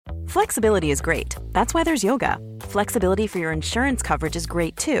Flexibility is great. That's why there's yoga. Flexibility for your insurance coverage is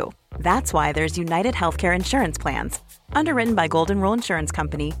great too. That's why there's United Healthcare Insurance Plans. Underwritten by Golden Rule Insurance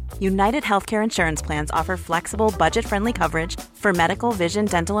Company, United Healthcare Insurance Plans offer flexible, budget-friendly coverage for medical, vision,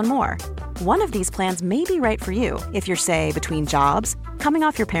 dental, and more. One of these plans may be right for you if you're, say, between jobs, coming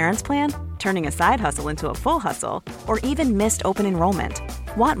off your parents' plan, turning a side hustle into a full hustle, or even missed open enrollment.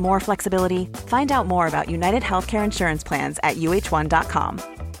 Want more flexibility? Find out more about United Healthcare Insurance Plans at uh1.com.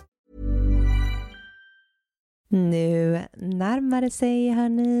 Nu närmar det sig,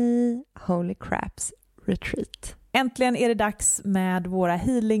 hörni, Holy Craps Retreat. Äntligen är det dags med våra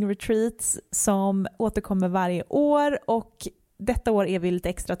healing retreats som återkommer varje år, och detta år är vi lite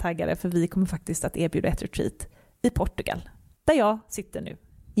extra taggade för vi kommer faktiskt att erbjuda ett retreat i Portugal, där jag sitter nu.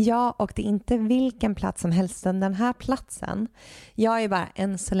 Ja, och det är inte vilken plats som helst, den här platsen. Jag är bara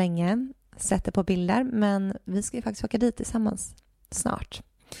än så länge sätter på bilder, men vi ska ju faktiskt åka dit tillsammans snart.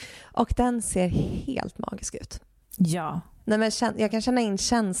 Och den ser helt magisk ut. Ja. Nej, men jag kan känna in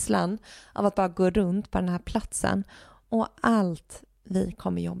känslan av att bara gå runt på den här platsen och allt vi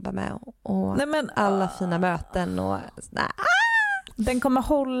kommer jobba med och alla fina möten och Den kommer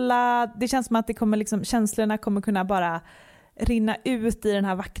hålla, det känns som att det kommer liksom, känslorna kommer kunna bara rinna ut i den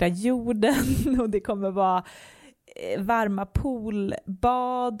här vackra jorden, och det kommer vara varma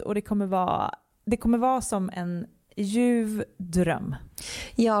poolbad, och det kommer vara som en ljuv dröm.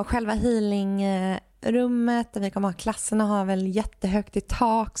 Ja, själva healingrummet där vi kommer ha klasserna har väl jättehögt i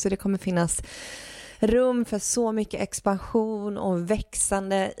tak, så det kommer finnas rum för så mycket expansion och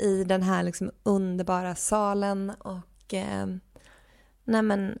växande i den här liksom underbara salen. Och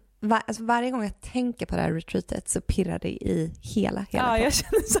varje gång jag tänker på det här retreatet så pirrar det i hela Ja, jag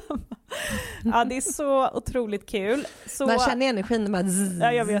känner samma. Ja, det är så otroligt kul. Så... Man känner energin bara...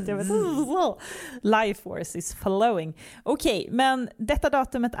 Ja, jag vet. Life force is flowing. Okej, men detta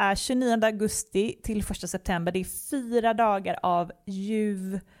datumet är 29 augusti till 1 september. Det är 4 dagar av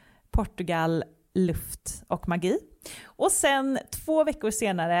ljuv Portugal, luft och magi. Och sen 2 veckor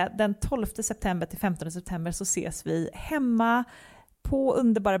senare, den 12 september till 15 september, så ses vi hemma på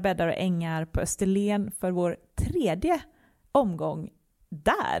underbara bäddar och ängar på Österlen för vår 3:e omgång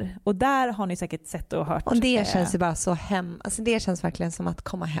där. Och där har ni säkert sett och hört. Och det känns ju bara så hem. Alltså det känns verkligen som att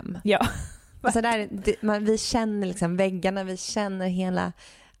komma hem. Ja. Alltså vi känner liksom väggarna, vi känner hela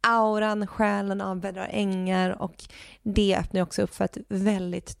auran, själen av bäddar och ängar, och det öppnar också upp för ett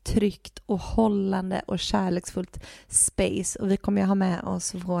väldigt tryggt och hållande och kärleksfullt space. Och vi kommer ju ha med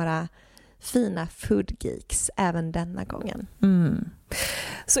oss våra fina foodgeeks även denna gången.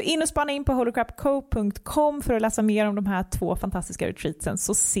 Så in och spana in på holycrapco.com för att läsa mer om de här 2 fantastiska retreatsen,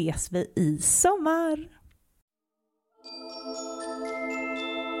 så ses vi i sommar.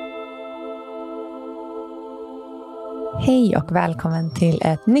 Hej och välkommen till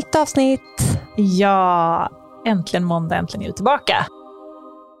ett nytt avsnitt. Ja, äntligen måndag, äntligen är vi tillbaka.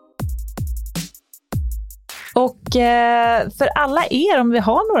 Och för alla er, om vi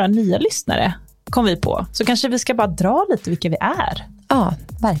har några nya lyssnare, kom vi på, så kanske vi ska bara dra lite vilka vi är. Ja,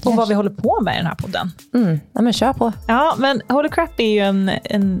 verkligen. Och vad vi håller på med i den här podden. Ja, men kör på. Ja, men Holy Crap är ju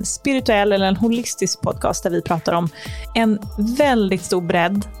en spirituell eller en holistisk podcast där vi pratar om en väldigt stor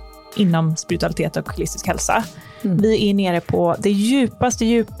bredd inom spiritualitet och holistisk hälsa. Vi är nere på det djupaste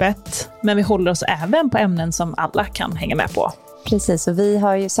djupet, men vi håller oss även på ämnen som alla kan hänga med på. Precis, och vi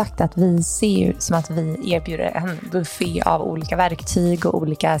har ju sagt att vi ser ju som att vi erbjuder en buffé av olika verktyg och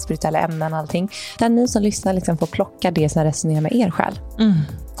olika spirituella ämnen och allting. Där ni som lyssnar liksom får plocka det som resonerar med er själv.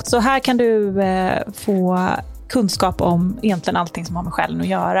 Så här kan du få kunskap om egentligen allting som har med själen att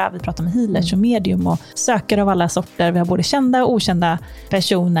göra. Vi pratar med healers och medium och sökare av alla sorter. Vi har både kända och okända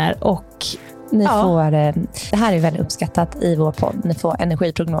personer, och ni får, det här är väldigt uppskattat i vår podd. Ni får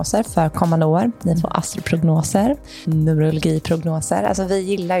energiprognoser för kommande år. Ni får astroprognoser, numerologiprognoser. Alltså vi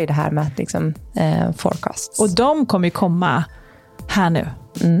gillar ju det här med att liksom, forecasts. Och de kommer ju komma här nu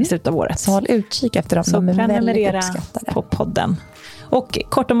i slutet av året. Så håll utkik efter dem. Så de är prenumerera väldigt uppskattade på podden. Och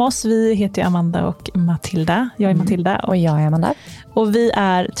kort om oss, vi heter Amanda och Matilda. Jag är Matilda. Och jag är Amanda. Och vi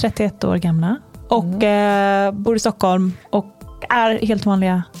är 31 år gamla och bor i Stockholm och är helt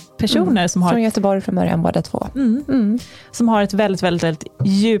vanliga personer som har... Från Göteborg från början, båda 2. Som har ett väldigt, väldigt, väldigt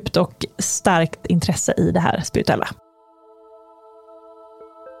djupt och starkt intresse i det här spirituella.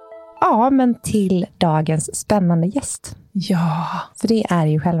 Ja, men till dagens spännande gäst. Ja. För det är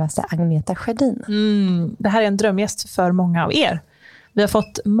ju självaste Agneta Sjödin. Det här är en drömgäst för många av er. Vi har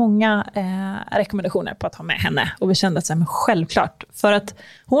fått många rekommendationer på att ha med henne. Och vi kände att men självklart. För att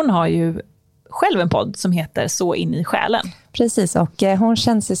hon har ju själv en podd som heter Så in i själen. Precis, och hon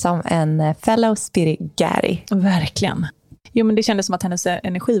känns ju som en fellow spirit guide. Verkligen. Jo, men det kändes som att hennes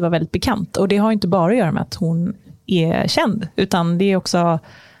energi var väldigt bekant. Och det har inte bara att göra med att hon är känd, utan det är också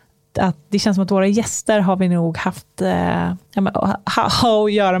att det känns som att våra gäster har vi nog haft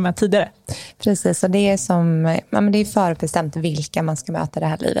att göra med tidigare. Precis, och det är som det är förbestämt vilka man ska möta i det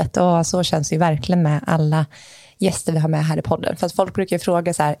här livet. Och så känns det ju verkligen med alla gäster vi har med här i podden. För att folk brukar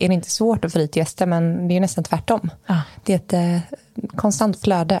fråga så här, är det inte svårt att få hit gäster? Men det är ju nästan tvärtom. Det är ett konstant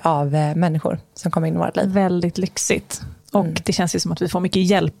flöde av människor som kommer in i vårt liv. Väldigt lyxigt. Och det känns ju som att vi får mycket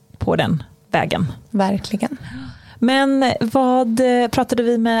hjälp på den vägen. Verkligen. Men vad pratade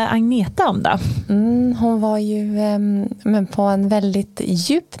vi med Agneta om då? Hon var ju på en väldigt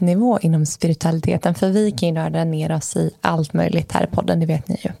djup nivå inom spiritualiteten. För vi kan ju nörda ner oss i allt möjligt här i podden, det vet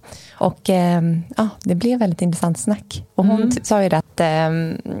ni ju. Och det blev väldigt intressant snack. Och hon sa ju det att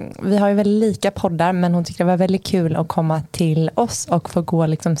vi har ju väldigt lika poddar, men hon tyckte det var väldigt kul att komma till oss och få gå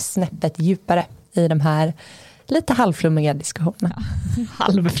liksom snäppet djupare i de här lite halvflummiga diskussionerna.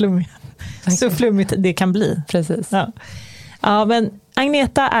 Halvflummiga. Så flummigt det kan bli. Precis. Ja, men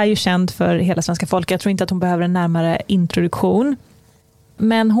Agneta är ju känd för hela svenska folket. Jag tror inte att hon behöver en närmare introduktion.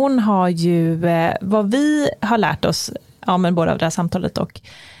 Men hon har ju, vad vi har lärt oss, men både av det här samtalet och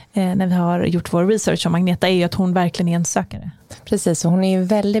när vi har gjort vår research om Agneta, är ju att hon verkligen är en sökare. Precis, och hon är ju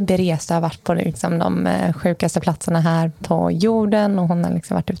väldigt berest och har varit på liksom de sjukaste platserna här på jorden, och hon har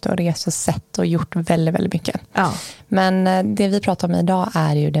liksom varit ute och rest och sett och gjort väldigt, väldigt mycket. Ja. Men det vi pratar om idag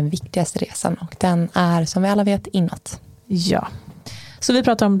är ju den viktigaste resan, och den är, som vi alla vet, inåt. Ja. Så vi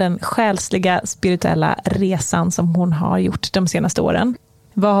pratar om den själsliga, spirituella resan som hon har gjort de senaste åren.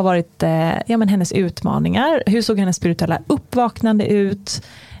 Vad har varit hennes utmaningar? Hur såg hennes spirituella uppvaknande ut?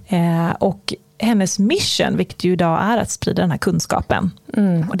 Och hennes mission, vilket ju idag är att sprida den här kunskapen.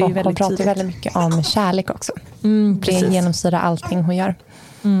 Och det är väldigt hon pratar väldigt mycket om kärlek också. Det genomsyrar allting hon gör.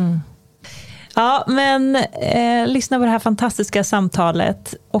 Ja, men lyssna på det här fantastiska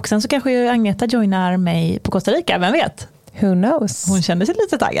samtalet. Och sen så kanske Agneta joinar mig på Costa Rica, vem vet? Who knows? Hon känner sig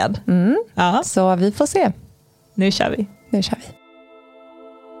lite taggad. Ja. Så vi får se. Nu kör vi.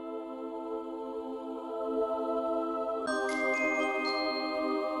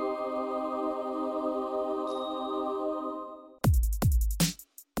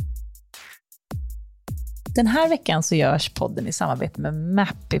 Den här veckan så görs podden i samarbete med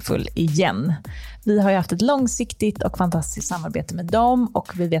Mapiful igen. Vi har ju haft ett långsiktigt och fantastiskt samarbete med dem,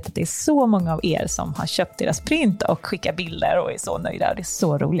 och vi vet att det är så många av er som har köpt deras print och skickar bilder och är så nöjda, och det är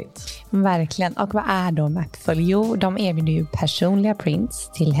så roligt. Verkligen. Och vad är då Mapiful? Jo, de erbjuder ju personliga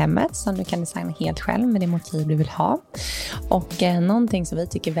prints till hemmet som du kan designa helt själv med det motiv du vill ha. Och någonting som vi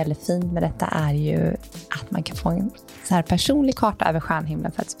tycker är väldigt fint med detta är ju att man kan få en så här personlig karta över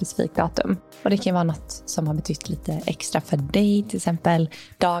stjärnhimlen för ett specifikt datum. Och det kan vara något som har betytt lite extra för dig, till exempel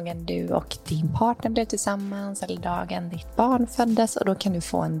dagen du och din partner blev tillsammans, eller dagen ditt barn föddes, och då kan du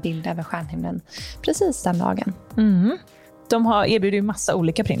få en bild över stjärnhimlen precis den dagen. De erbjuder ju massa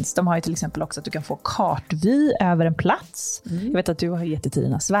olika prints. De har ju till exempel också att du kan få kartvy över en plats. Jag vet att du har gett det till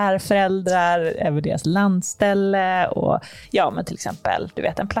dina svärföräldrar, över deras landställe, och men till exempel, du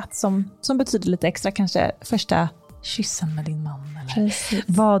vet, en plats som betyder lite extra, kanske första kyssen med din man eller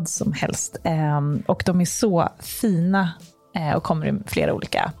vad som helst. Och de är så fina och kommer i flera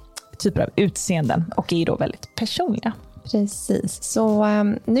olika typer av utseenden och är då väldigt personliga. Precis, så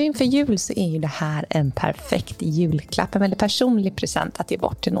nu inför jul så är ju det här en perfekt julklapp, en väldigt personlig present att ge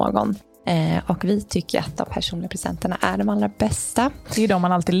bort till någon. Och vi tycker att de personliga presenterna är de allra bästa. Det är de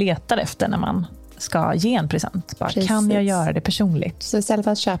man alltid letar efter när man ska ge en present. Bara, kan jag göra det personligt? Så istället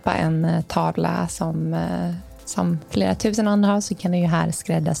för att köpa en tavla som flera tusen andra har, så kan du ju här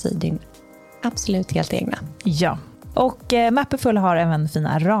skräddarsy din absolut helt egna. Ja. Och Mapiful har även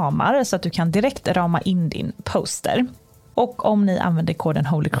fina ramar så att du kan direkt rama in din poster. Och om ni använder koden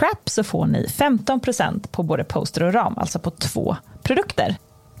HOLYCRAP så får ni 15% på både poster och ram, alltså på 2 produkter.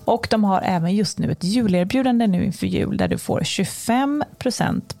 Och de har även just nu ett julerbjudande nu inför jul där du får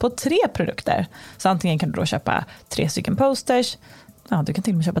 25% på 3 produkter. Så antingen kan du då köpa 3 stycken posters, du kan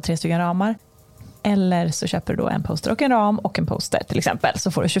till och med köpa 3 stycken ramar. Eller så köper du då en poster och en ram och en poster till exempel,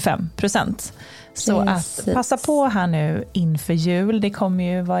 så får du 25%. Så att passa på här nu inför jul. Det kommer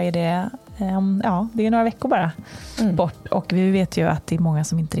ju, vad är det? Det är några veckor bara bort. Och vi vet ju att det är många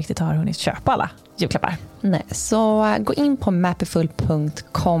som inte riktigt har hunnit köpa alla julklappar. Nej, så gå in på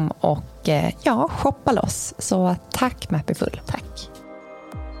mapiful.com och shoppa loss. Så tack Mapiful. Tack.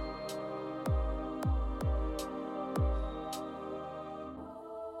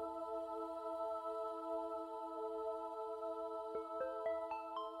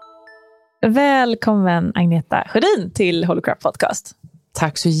 Välkommen Agneta Sjödin till HOLYCRAP podcast.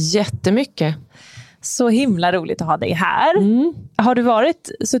 Tack så jättemycket. Så himla roligt att ha dig här. Har du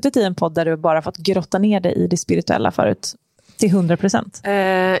suttit i en podd där du bara fått grotta ner dig i det spirituella förut? Till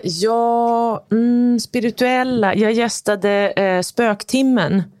 100%? Spirituella. Jag gästade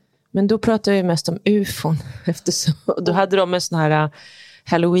Spöktimmen. Men då pratade jag mest om UFOn. Då hade de en sån här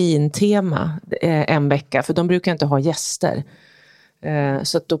Halloween-tema en vecka. För de brukar inte ha gäster.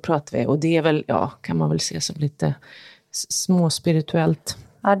 Så att då pratade vi. Och det är väl, kan man väl se som lite småspirituellt.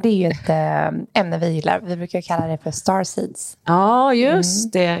 Ja, det är ju ett ämne vi gillar. Vi brukar kalla det för starseeds. Ja,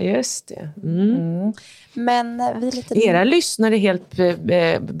 just det. Men vi är lite... Era lyssnare är helt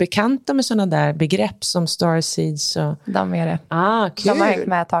bekanta med sådana där begrepp som starseeds. Och... De är det. Kul. De har hängt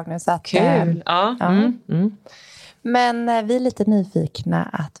med ett tag nu. Så att, kul. Men vi är lite nyfikna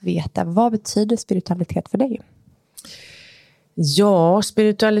att veta, vad betyder spiritualitet för dig? Ja,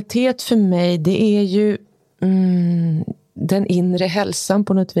 spiritualitet för mig, det är ju den inre hälsan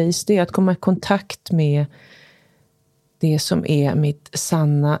på något vis. Det är att komma i kontakt med det som är mitt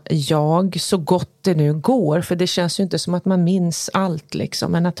sanna jag, så gott det nu går. För det känns ju inte som att man minns allt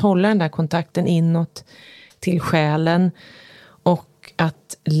liksom. Men att hålla den där kontakten inåt till själen och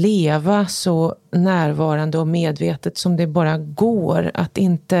att leva så närvarande och medvetet som det bara går. Att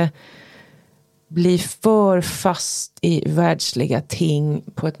inte bli för fast i världsliga ting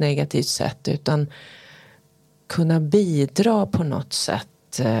på ett negativt sätt, utan kunna bidra på något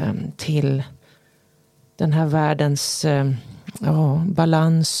sätt till den här världens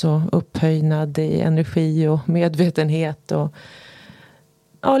balans och upphöjnad i energi och medvetenhet och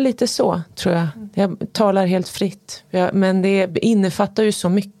lite så tror jag. Jag talar helt fritt. Men det innefattar ju så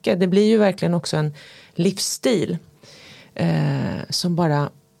mycket. Det blir ju verkligen också en livsstil som bara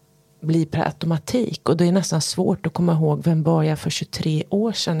blir per automatik. Och det är nästan svårt att komma ihåg, vem var jag för 23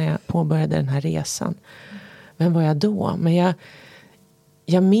 år sedan när jag påbörjade den här resan. Vem var jag då? Men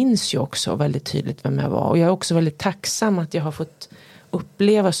jag minns ju också väldigt tydligt vem jag var. Och jag är också väldigt tacksam att jag har fått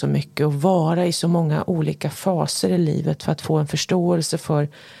uppleva så mycket och vara i så många olika faser i livet för att få en förståelse för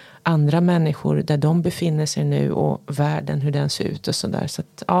andra människor där de befinner sig nu och världen, hur den ser ut och sådär. Så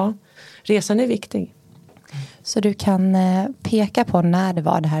att resan är viktig. Så du kan peka på när det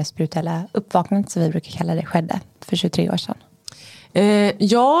var det här spirituella uppvaknandet, som vi brukar kalla det, skedde för 23 år sedan?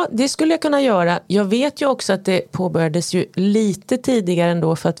 Ja, det skulle jag kunna göra. Jag vet ju också att det påbörjades ju lite tidigare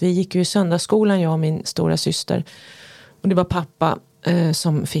ändå, för att vi gick ju i söndagsskolan, jag och min stora syster. Och det var pappa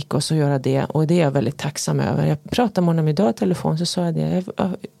som fick oss att göra det, och det är jag väldigt tacksam över. Jag pratade med honom idag i telefon, så sa jag det.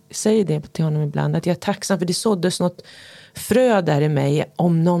 Jag säger det till honom ibland, att jag är tacksam för det såddes något frö där i mig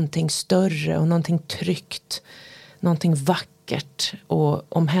om någonting större och någonting tryggt, någonting vackert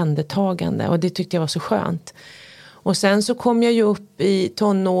och omhändertagande, och det tyckte jag var så skönt. Och sen så kom jag ju upp i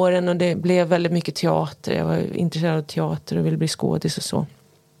tonåren och det blev väldigt mycket teater. Jag var intresserad av teater och ville bli skådis och så.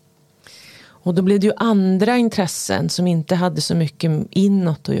 Och då blev det ju andra intressen som inte hade så mycket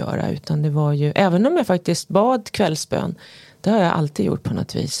inåt att göra, utan det var ju, även om jag faktiskt bad kvällsbön, det har jag alltid gjort på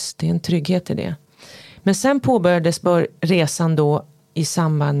något vis. Det är en trygghet i det. Men sen påbörjades resan då i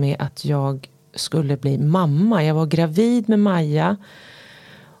samband med att jag skulle bli mamma. Jag var gravid med Maja.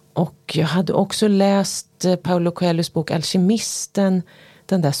 Och jag hade också läst Paulo Coelhos bok Alkemisten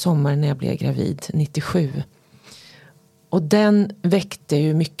den där sommaren när jag blev gravid, 97. Och den väckte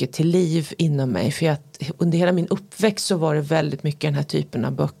ju mycket till liv inom mig. För under hela min uppväxt så var det väldigt mycket den här typen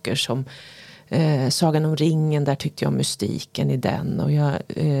av böcker som Sagan om ringen, där tyckte jag mystiken i den. Och jag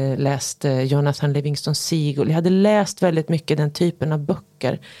läste Jonathan Livingston Seagull. Jag hade läst väldigt mycket den typen av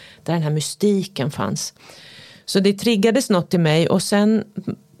böcker där den här mystiken fanns. Så det triggades något i mig, och sen...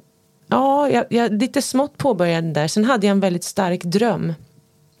 jag lite smått påbörjade där. Sen hade jag en väldigt stark dröm.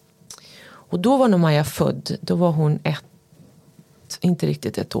 Och då var nog Maja född. Då var hon inte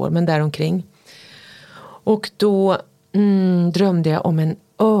riktigt 1 år, men däromkring. Och då drömde jag om en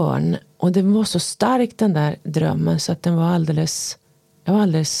örn. Och det var så stark den där drömmen, så att jag var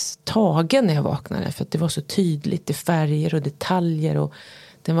alldeles tagen när jag vaknade. För att det var så tydligt i färger och detaljer, och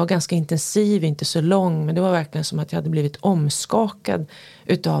den var ganska intensiv, inte så lång, men det var verkligen som att jag hade blivit omskakad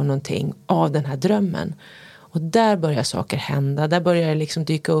utav någonting, av den här drömmen. Och där började saker hända, där började liksom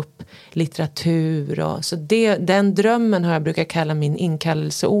dyka upp litteratur. Och, så den drömmen har jag brukat kalla min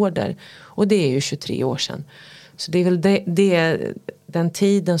inkallelseorder, och det är ju 23 år sedan. Så det är väl den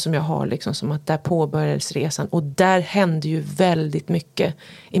tiden som jag har liksom, som att där påbörjades resan. Och där hände ju väldigt mycket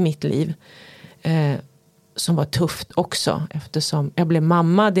i mitt liv. Som var tufft också, eftersom jag blev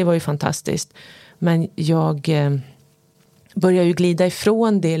mamma, det var ju fantastiskt. Men jag började ju glida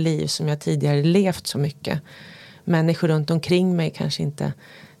ifrån det liv som jag tidigare levt så mycket. Människor runt omkring mig kanske inte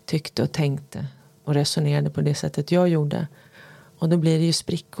tyckte och tänkte och resonerade på det sättet jag gjorde. Och då blir det ju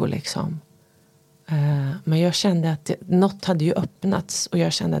sprickor liksom. Men jag kände att något hade ju öppnats. Och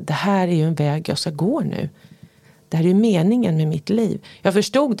jag kände att det här är ju en väg jag ska gå nu. Det här är ju meningen med mitt liv. Jag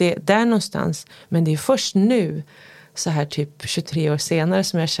förstod det där någonstans. Men det är först nu, så här typ 23 år senare,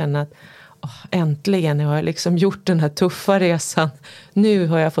 som jag känner att äntligen har jag liksom gjort den här tuffa resan. Nu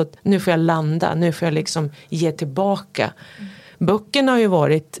får jag landa. Nu får jag liksom ge tillbaka. Böckerna har ju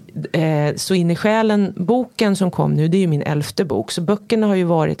varit så in i själen. Boken som kom nu, det är ju min 11:e bok. Så böckerna har ju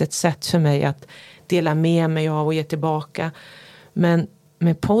varit ett sätt för mig att dela med mig av och ge tillbaka. Men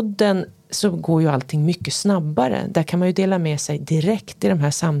med podden så går ju allting mycket snabbare. Där kan man ju dela med sig direkt i de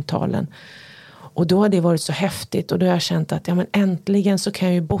här samtalen. Och då har det varit så häftigt. Och då har jag känt att men äntligen så kan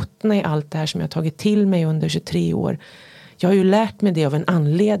jag ju bottna i allt det här som jag har tagit till mig under 23 år. Jag har ju lärt mig det av en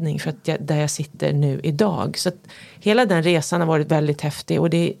anledning för att där jag sitter nu idag. Så att hela den resan har varit väldigt häftig. Och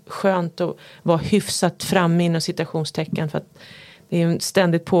det är skönt att vara hyfsat framme inom citationstecken. För att det är en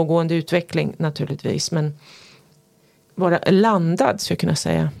ständigt pågående utveckling naturligtvis. Men vara landad, ska jag kunna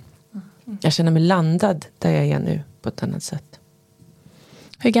säga. Jag känner mig landad där jag är nu på ett annat sätt.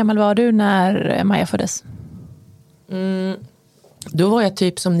 Hur gammal var du när Maja föddes? Då var jag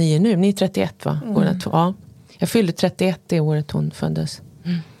typ som ni är nu. Ni är 31 va? Ja. Jag fyllde 31 det året hon föddes.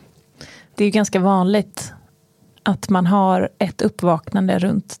 Det är ju ganska vanligt att man har ett uppvaknande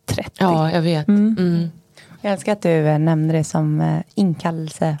runt 30. Ja, jag vet. Jag älskar att du nämnde det som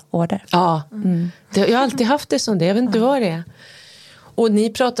inkallelseorder. Ja, jag har alltid haft det som det. Jag vet inte vad det är. Och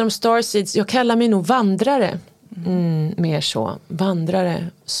ni pratar om starseeds. Jag kallar mig nog vandrare. Mer så. Vandrare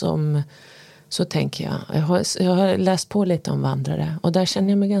som... Så tänker jag. Jag har läst på lite om vandrare. Och där känner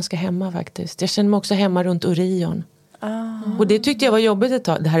jag mig ganska hemma faktiskt. Jag känner mig också hemma runt Orion. Och det tyckte jag var jobbigt ett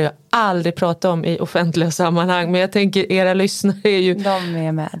tag. Det här har jag aldrig pratat om i offentliga sammanhang. Men jag tänker, era lyssnare är ju... De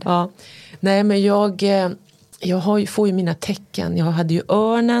är med. Ja. Nej, men jag får ju mina tecken. Jag hade ju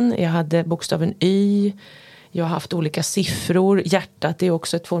örnen. Jag hade bokstaven Y. Jag har haft olika siffror. Hjärtat, det är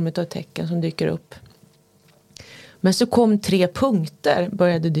också ett form av tecken som dyker upp. Men så kom 3 punkter.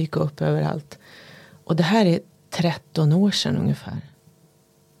 Började dyka upp överallt. Och det här är 13 år sedan ungefär.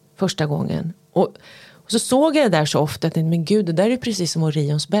 Första gången. Och så såg jag det där så ofta. Att men gud, det där är precis som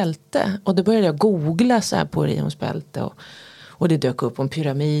Orions bälte. Och då började jag googla så här på Orions bälte. Och det dök upp om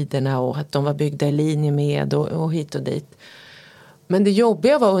pyramiderna. Och att de var byggda i linje med. Och hit och dit. Men det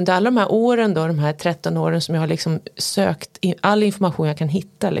jobbiga var under alla de här åren då. De här 13 åren som jag har liksom sökt all information jag kan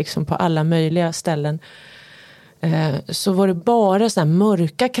hitta. Liksom på alla möjliga ställen. Så var det bara så här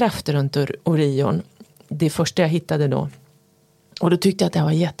mörka krafter runt Orion. Det första jag hittade då. Och då tyckte jag att det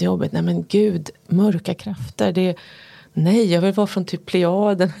var jättejobbigt. Nej men gud, mörka krafter. Nej, jag vill vara från typ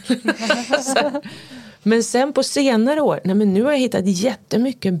Plejaden. Men sen på senare år. Nej men nu har jag hittat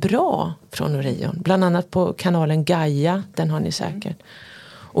jättemycket bra från Orion. Bland annat på kanalen Gaia. Den har ni säkert.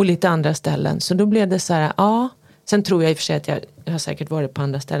 Och lite andra ställen. Så då blev det så här, ja. Sen tror jag i och för sig att jag har säkert varit på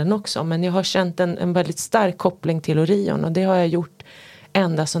andra ställen också. Men jag har känt en väldigt stark koppling till Orion. Och det har jag gjort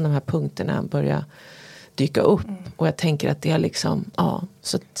ända sedan de här punkterna börjar dyka upp. Och jag tänker att det är liksom, ja.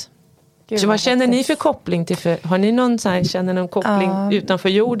 Så vad känner ni för koppling till? Har ni någon känner någon koppling utanför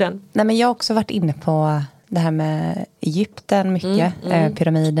jorden? Nej, men jag har också varit inne på det här med Egypten mycket.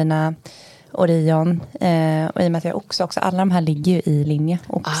 Pyramiderna, Orion. Och i och med att jag också alla de här ligger ju i linje.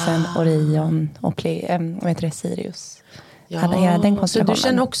 Oxen, Orion och Sirius. Ja, så du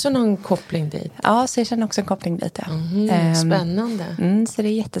känner också någon koppling dit? Ja, så jag känner också en koppling dit. Ja. Spännande. Så det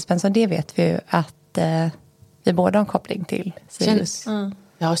är jättespännande. Så det vet vi ju att vi båda har en koppling till Sirius.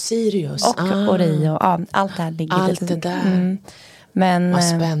 Ja, Sirius. Och Orion. Ja, allt det här ligger allt det där. Men, vad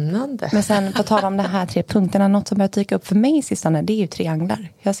spännande. Men sen på tal om de här 3 punkterna, något som börjar dyka upp för mig i sistone, det är ju trianglar.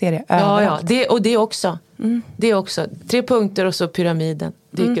 Jag ser det överallt. Ja, det också. Det är också 3 punkter och så pyramiden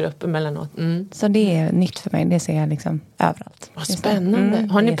dyker upp emellanåt. Så det är nytt för mig, det ser jag liksom överallt. Vad spännande.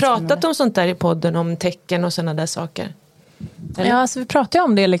 Har ni pratat om sånt där i podden, om tecken och sådana där saker? Eller? Ja, alltså vi pratar ju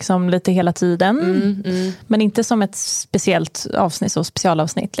om det liksom lite hela tiden. Men inte som ett speciellt avsnitt, så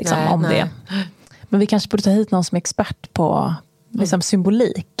specialavsnitt liksom, om det. Men vi kanske borde ta hit någon som är expert på liksom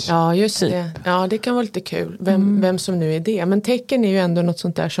symbolik. Ja, just typ. Det. Ja, det kan vara lite kul. Vem som nu är det. Men tecken är ju ändå något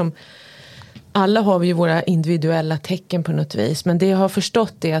sånt där som... Alla har vi ju våra individuella tecken på något vis. Men det jag har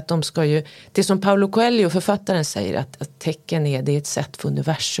förstått är att de ska ju... Det som Paulo Coelho, författaren, säger att tecken det är ett sätt för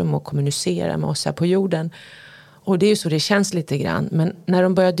universum att kommunicera med oss här på jorden. Och det är ju så det känns lite grann. Men när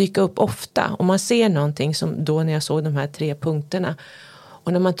de börjar dyka upp ofta. Och man ser någonting som då när jag såg de här 3 punkterna.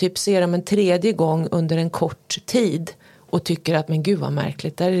 Och när man typ ser dem en 3:e gång under en kort tid. Och tycker att men gud vad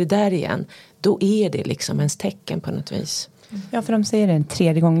märkligt, där är det där igen. Då är det liksom ens tecken på något vis. Ja, för de säger det en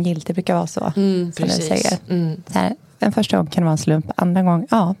 3:e gång gilt, det brukar vara så. Precis. Så här, en första gång kan det vara en slump. Andra gång,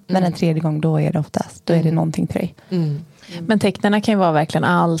 men en tredje gång då är det oftast. Då är det någonting till dig. Men tecknarna kan ju vara verkligen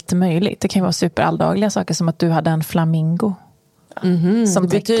allt möjligt. Det kan ju vara superalldagliga saker som att du hade en flamingo. Som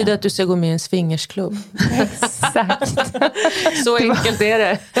det betyder att du ska gå med i en swingersklubb. Exakt. Så enkelt är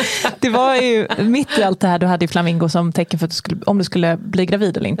det. Det var ju mitt i allt det här, du hade ju flamingo som tecken för att om du skulle bli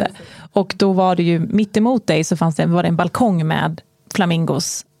gravid eller inte. Och då var det ju mitt emot dig så var det en balkong med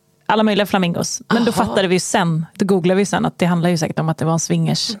flamingos. Alla möjliga flamingos. Men då fattade vi ju sen, då googlade vi sen att det handlar ju säkert om att det var en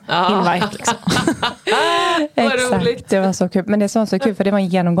swingers invite liksom. Exakt, det var så kul. Men det var så kul för det var en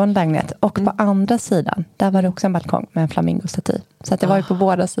genomgående lägenhet. Och på andra sidan, där var det också en balkong med en flamingostaty. Så att det var ju på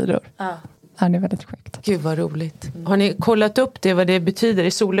båda sidor. Ja, det är väldigt sjukt. Gud vad roligt. Har ni kollat upp det, vad det betyder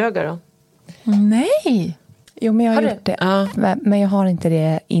i solöga då? Nej. Jo, men jag har gjort det. Ja. Men jag har inte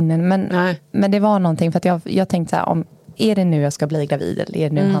det innan. Men det var någonting, för att jag tänkte så här, är det nu jag ska bli gravid eller är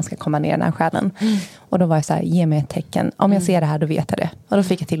det nu han ska komma ner den här själen? Och då var jag så här, ge mig ett tecken. Om jag ser det här, då vet jag det. Och då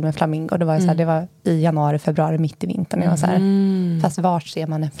fick jag till med en flamingo. Då var jag så här, det var i januari, februari, mitt i vintern. Jag var så här, fast vart ser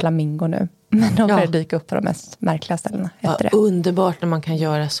man en flamingo nu? Men de började dyka upp på de mest märkliga ställena efter det. Underbart när man kan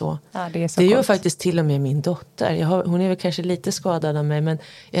göra så. Ja, det är så det gör faktiskt till och med min dotter. Hon är väl kanske lite skadad av mig, men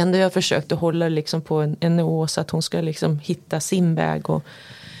ändå jag har försökt att hålla liksom på en nivå så att hon ska liksom hitta sin väg och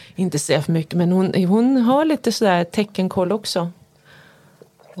inte säga för mycket. Men hon har lite sådär teckenkoll också.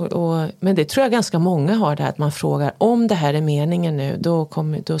 Men det tror jag ganska många har, det här att man frågar om det här är meningen nu,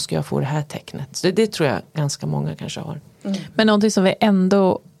 då ska jag få det här tecknet. Så det tror jag ganska många kanske har. Men någonting som vi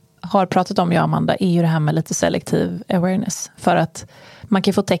ändå har pratat om, jag och Amanda, är ju det här med lite selektiv awareness. För att man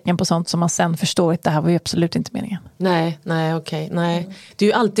kan få tecken på sånt som man sen förstår att det här var ju absolut inte meningen. Nej. Det är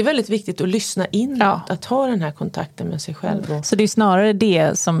ju alltid väldigt viktigt att lyssna in, att ha den här kontakten med sig själv. Så det är snarare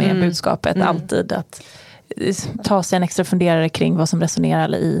det som är budskapet alltid, att ta sig en extra funderare kring vad som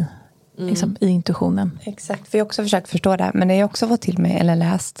resonerar i intuitionen. Exakt, för jag har också försökt förstå det här, men det jag också fått till mig eller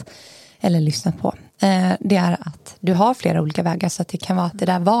läst eller lyssnat på, det är att du har flera olika vägar, så att det kan vara att det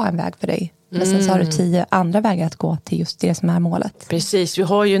där var en väg för dig. Men sen så har du 10 andra vägar att gå till just det som är målet. Precis, vi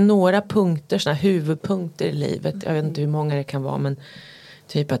har ju några punkter, såna huvudpunkter i livet. Jag vet inte hur många det kan vara, men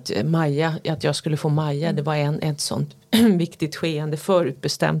typ att jag skulle få Maja, det var ett sånt viktigt skeende,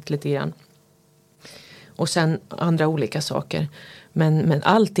 förutbestämt lite grann. Och sen andra olika saker. Men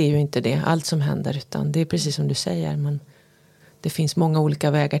allt är ju inte det, allt som händer, utan det är precis som du säger, men det finns många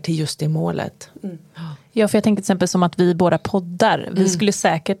olika vägar till just det målet. Ja, för jag tänkte till exempel som att vi båda poddar. Vi skulle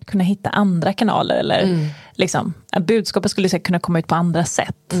säkert kunna hitta andra kanaler. Eller liksom, budskapet skulle säkert kunna komma ut på andra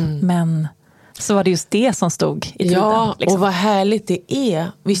sätt. Men så var det just det som stod i tiden. Ja, liksom. Och vad härligt det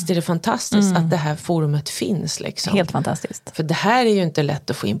är. Visst är det fantastiskt att det här forumet finns. Liksom. Helt fantastiskt. För det här är ju inte lätt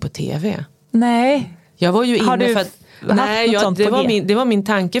att få in på tv. Nej. Jag var ju inne för att... Det var min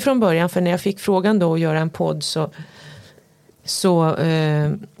tanke från början. För när jag fick frågan då att göra en podd så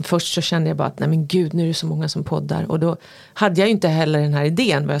först så kände jag bara att nej men gud, nu är det så många som poddar, och då hade jag ju inte heller den här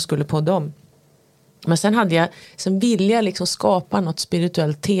idén vad jag skulle podda om. Men sen ville jag liksom skapa något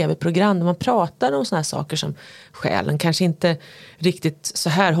spirituellt tv-program där man pratar om såna här saker som själen, kanske inte riktigt så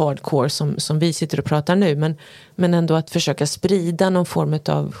här hardcore som vi sitter och pratar nu, men ändå att försöka sprida någon form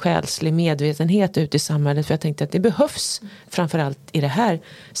av själslig medvetenhet ut i samhället, för jag tänkte att det behövs framförallt i det här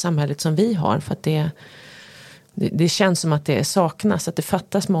samhället som vi har, för att det känns som att det saknas, att det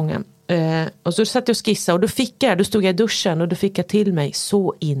fattas många. Och så satt jag och skissade, och då stod jag i duschen och då fick jag till mig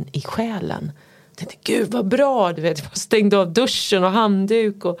så in i själen. Jag tänkte, gud vad bra, du vet, jag stängde av duschen och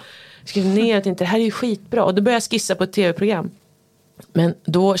handduk och skrev ner att det här är ju skitbra. Och då började jag skissa på ett tv-program. Men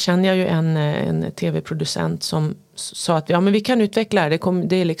då kände jag ju en tv-producent som sa att men vi kan utveckla det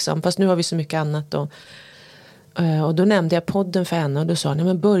är liksom, fast nu har vi så mycket annat då. Och då nämnde jag podden för henne, och då sa hon,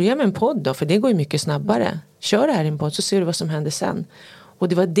 men börja med en podd då, för det går ju mycket snabbare. Kör det här i en podd så ser du vad som händer sen. Och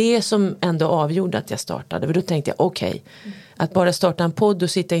det var det som ändå avgjorde att jag startade. För då tänkte jag, okej, att bara starta en podd och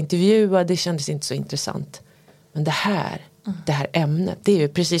sitta och intervjua, det kändes inte så intressant. Men det här ämnet, det är ju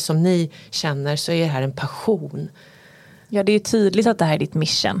precis som ni känner, så är det här en passion. Ja, det är ju tydligt att det här är ditt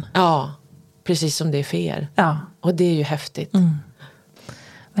mission. Ja, precis som det är för er. Ja. Och det är ju häftigt.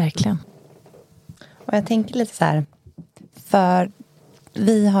 Verkligen. Och jag tänker lite så här, för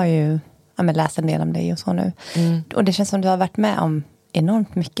vi har ju läst en del om dig och så nu. Och det känns som du har varit med om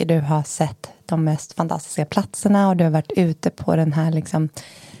enormt mycket. Du har sett de mest fantastiska platserna, och du har varit ute på den här liksom,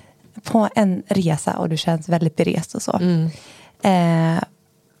 på en resa, och du känns väldigt berest och så.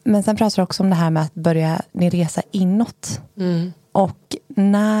 Men sen pratar du också om det här med att börja din resa inåt. Och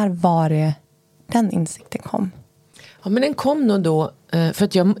när var det den insikten kom? Ja, men den kom nog då, för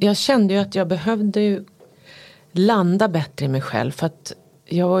att jag kände ju att jag behövde ju landa bättre i mig själv, för att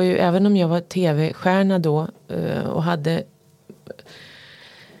jag var ju, även om jag var tv-stjärna då och hade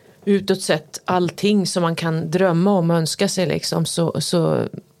utåt sett allting som man kan drömma om och önska sig liksom, så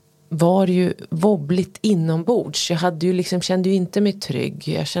var det ju wobbligt inombords. Jag hade ju liksom, kände ju inte mig trygg.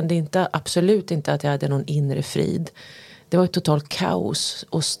 Jag kände absolut inte att jag hade någon inre frid. Det var ju total kaos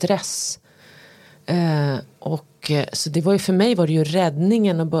och stress. Så det var ju, för mig var det ju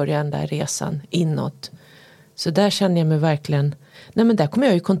räddningen att börja den där resan inåt. Så där kände jag mig verkligen, men där kom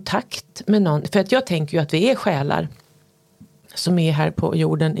jag i kontakt med någon. För att jag tänker ju att vi är själar som är här på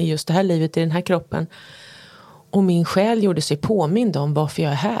jorden i just det här livet, i den här kroppen. Och min själ gjorde sig påmind om varför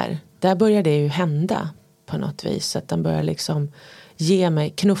jag är här. Där började det ju hända på något vis. Att den började liksom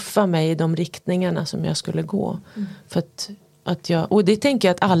knuffa mig i de riktningarna som jag skulle gå. För att jag, och det tänker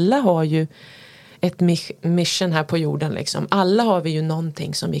jag att alla har ju ett mission här på jorden liksom. Alla har vi ju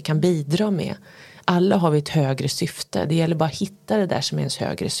någonting som vi kan bidra med. Alla har vi ett högre syfte. Det gäller bara att hitta det där som är ens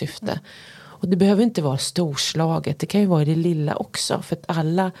högre syfte. Och det behöver inte vara storslaget. Det kan ju vara det lilla också. För att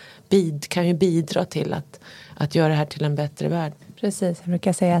alla kan ju bidra till att göra det här till en bättre värld. Precis, jag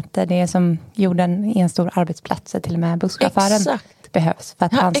brukar säga att det är som jorden i en stor arbetsplats. Till och med busschauffören behövs. För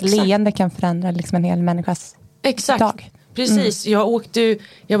att hans leende kan förändra liksom en hel människas dag. Precis,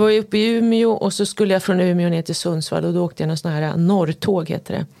 jag var uppe i Umeå och så skulle jag från Umeå ner till Sundsvall. Och då åkte jag någon sån här norrtåg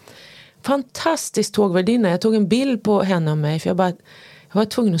heter det. Fantastiskt tågvärdinna. Jag tog en bild på henne och mig för jag var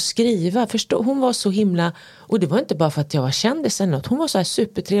tvungen att skriva. Hon var så himla, och det var inte bara för att jag var kändis eller något. Hon var så här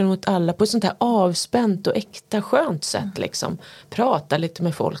supertrevlig mot alla på ett sånt här avspänt och äkta skönt sätt liksom. Prata lite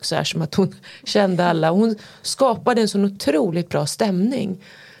med folk så här som att hon kände alla. Hon skapade en sån otroligt bra stämning.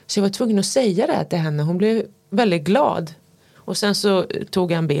 Så jag var tvungen att säga det här till henne. Hon blev väldigt glad. Och sen så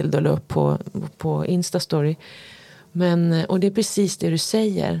tog jag en bild och la upp på Instastory. Och det är precis det du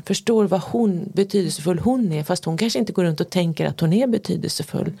säger. Förstår vad betydelsefull hon är. Fast hon kanske inte går runt och tänker att hon är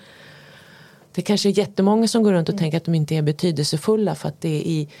betydelsefull. Det kanske är jättemånga som går runt och tänker att de inte är betydelsefulla. För att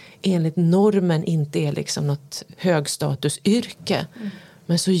det enligt normen inte är liksom något högstatusyrke.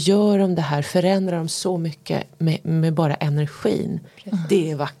 Men så gör de det här. Förändrar de så mycket med bara energin.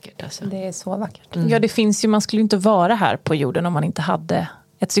 Det är vackert alltså. Det är så vackert. Ja, det finns ju, man skulle inte vara här på jorden om man inte hade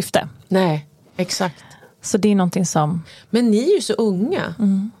ett syfte. Nej, exakt. Så det är någonting som... Men ni är ju så unga.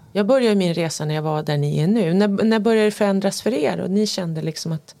 Jag började min resa när jag var där ni är nu. När började det förändras för er? Och ni kände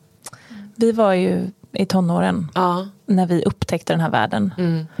liksom att... Vi var ju i tonåren när vi upptäckte den här världen.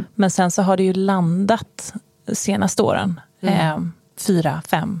 Men sen så har det ju landat senaste åren. 4,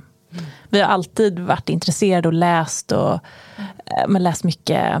 5. Vi har alltid varit intresserade och läst och läst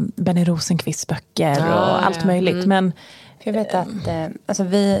mycket Benny Rosenqvists böcker och allt möjligt. Men jag vet att alltså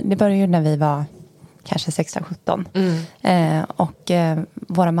det började ju när vi var kanske 16-17. Och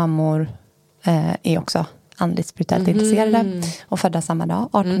våra mammor är också andligt spirituellt intresserade och födda samma dag,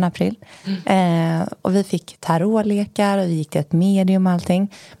 18 april. Och vi fick tarotlekar och vi gick till ett medium och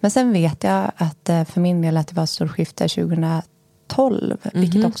allting. Men sen vet jag att för min del att det var ett stort skifte 2012,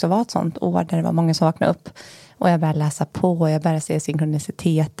 vilket också var ett sånt år där det var många som vaknade upp. Och jag började läsa på och jag började se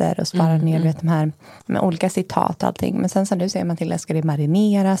synkroniciteter och spara ner de här med olika citat och allting. Men sen som du säger Matilda, ska det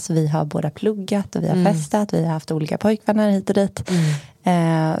marineras. Vi har båda pluggat och vi har festat. Vi har haft olika pojkvänner hit och dit.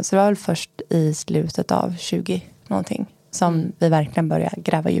 Så det var väl först i slutet av 20 någonting som vi verkligen började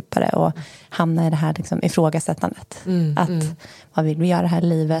gräva djupare och hamna i det här liksom ifrågasättandet. Vad vill vi göra här i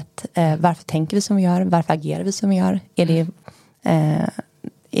livet? Varför tänker vi som vi gör? Varför agerar vi som vi gör? Är det...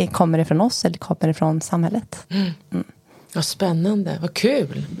 kommer det från oss eller kommer det från samhället? Vad spännande, vad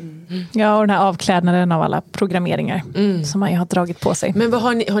kul. Ja, och den här avklädnaden av alla programmeringar som man ju har dragit på sig. Men vad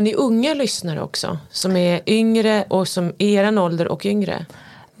har ni unga lyssnare också? Som är yngre och som är eran ålder och yngre?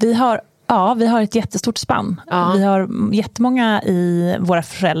 Vi har ett jättestort spann. Vi har jättemånga i våra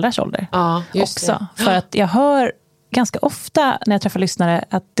föräldrars ålder också. Det. För att jag hör ganska ofta när jag träffar lyssnare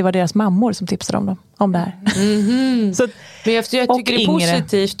att det var deras mammor som tipsade om dem om det här. Så, men jag tycker det är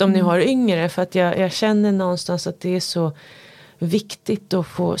positivt om ni har yngre, för att jag känner någonstans att det är så viktigt att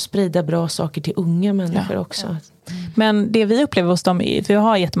få sprida bra saker till unga människor också. Men det vi upplever hos dem, vi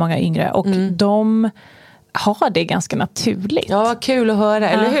har jättemånga yngre och de har det ganska naturligt. Ja, kul att höra,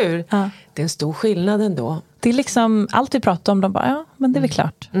 eller hur? Ja. Det är en stor skillnad ändå. Det är liksom allt vi pratar om, de bara, men det är väl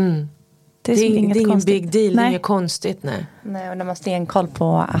klart. Det är ingen big deal, det är inget konstigt. Nej, och de har stenkoll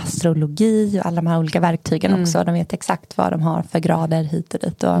på astrologi och alla de här olika verktygen också. De vet exakt vad de har för grader hit och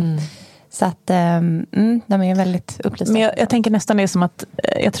dit. Och, så att de är väldigt upplysta. Men jag tänker nästan det som att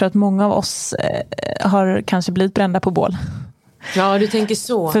jag tror att många av oss har kanske blivit brända på bål. Ja, du tänker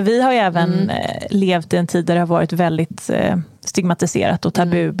så. För vi har ju även levt i en tid där det har varit väldigt stigmatiserat och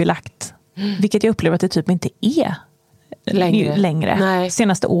tabubelagt. Vilket jag upplever att det typ inte är längre. Nej.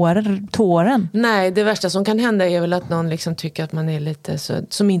 Senaste åren. Nej, det värsta som kan hända är väl att någon liksom tycker att man är lite så,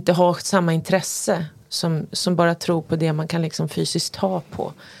 som inte har samma intresse, som bara tror på det man kan liksom fysiskt ta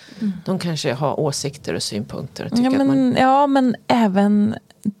på. De kanske har åsikter och synpunkter och tycker men även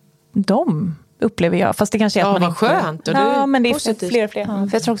de upplever jag. Fast det kanske är att man vad inte... skönt. Och det men det är positivt. fler och fler. Ja,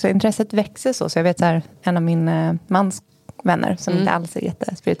 för jag tror också att intresset växer så jag vet så här, en av min mans vänner som inte alls är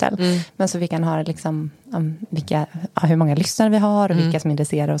jättespirituell. Men så vi kan ha liksom hur många lyssnare vi har och vilka som är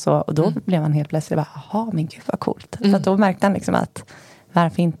intresserade och så. Och då blev han helt plötsligt bara, jaha, men gud vad coolt. Så att då märkte han liksom att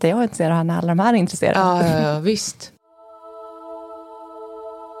varför inte jag är intresserad när alla de här är intresserade. Ja, visst.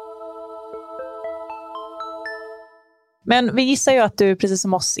 Men vi gissar ju att du, precis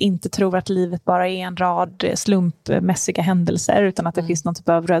som oss, inte tror att livet bara är en rad slumpmässiga händelser, utan att det finns någon typ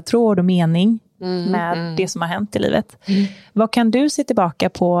av röd tråd och mening med det som har hänt i livet. Vad kan du se tillbaka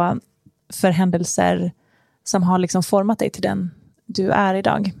på för händelser som har liksom format dig till den du är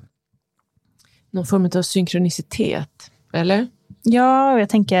idag? Någon form av synkronicitet, eller? Ja, jag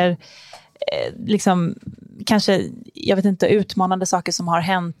tänker liksom kanske, jag vet inte, utmanande saker som har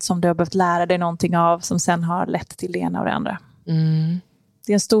hänt som du har behövt lära dig någonting av, som sen har lett till det ena och det andra.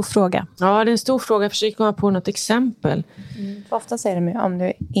 Det är en stor fråga. Ja, det är en stor fråga. Jag försöker komma på något exempel. Ofta säger de ju, om du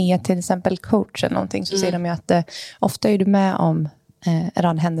är till exempel coach eller någonting, så säger de ju att ofta är du med om en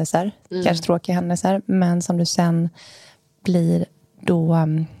rad händelser, kanske tråkiga händelser, men som du sen blir då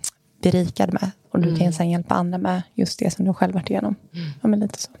berikad med. Och du kan sen hjälpa andra med just det som du själv varit igenom. Ja, men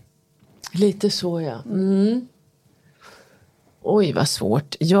lite så. Lite så, ja. Oj, vad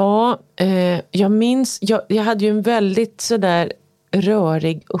svårt. Ja, jag minns, jag hade ju en väldigt sådär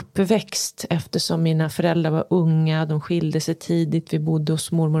rörig uppväxt, eftersom mina föräldrar var unga, de skilde sig tidigt, vi bodde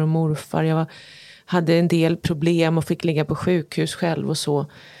hos mormor och morfar, jag hade en del problem och fick ligga på sjukhus själv och så,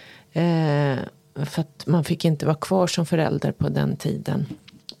 för att man fick inte vara kvar som förälder på den tiden,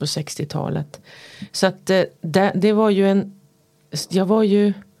 på 60-talet. Så att det var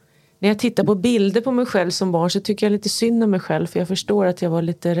ju när jag tittar på bilder på mig själv som barn, så tycker jag lite synd om mig själv. För jag förstår att jag var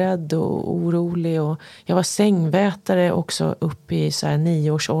lite rädd och orolig. Och jag var sängvätare också upp i så här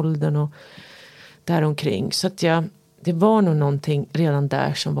 9-årsåldern och däromkring. Så att det var nog någonting redan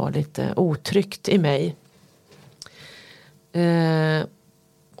där som var lite otryggt i mig.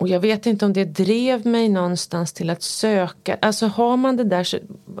 Och jag vet inte om det drev mig någonstans till att söka. Alltså har man det där, så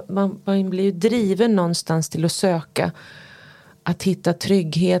man blir ju driven någonstans till att söka. Att hitta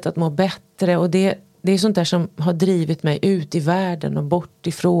trygghet, att må bättre. Och det är sånt där som har drivit mig ut i världen och bort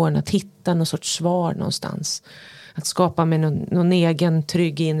ifrån. Att hitta någon sorts svar någonstans. Att skapa mig någon egen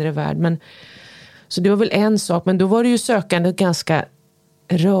trygg inre värld. Så det var väl en sak. Men då var det ju sökandet ganska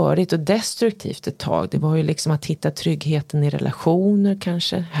rörigt och destruktivt ett tag. Det var ju liksom att hitta tryggheten i relationer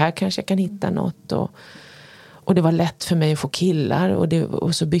kanske. Här kanske jag kan hitta något. Och det var lätt för mig att få killar.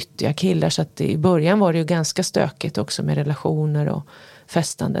 Och så bytte jag killar. Så att i början var det ju ganska stökigt också med relationer och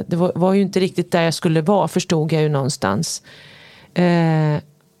festande. Det var ju inte riktigt där jag skulle vara, förstod jag ju någonstans.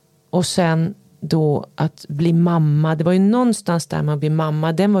 Och sen då att bli mamma. Det var ju någonstans där man blir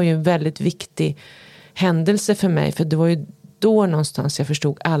mamma. Den var ju en väldigt viktig händelse för mig. För det var ju då någonstans jag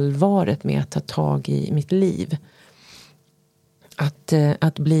förstod allvaret med att ta tag i mitt liv.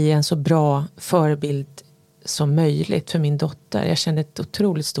 Att bli en så bra förebild som möjligt för min dotter. Jag kände ett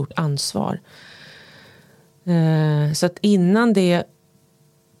otroligt stort ansvar. Så att innan det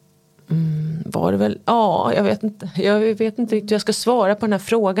var det väl, jag vet inte riktigt hur jag ska svara på den här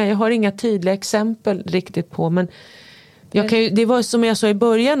frågan. Jag har inga tydliga exempel riktigt på, men det var som jag sa i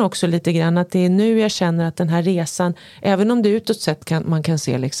början också lite grann, att det är nu jag känner att den här resan, även om det utåt sett man kan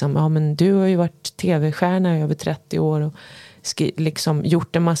se liksom, men du har ju varit tv-stjärna i över 30 år och liksom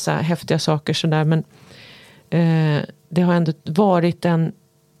gjort en massa häftiga saker sådär, men det har ändå varit en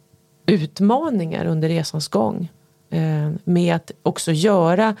utmaningar under resans gång med att också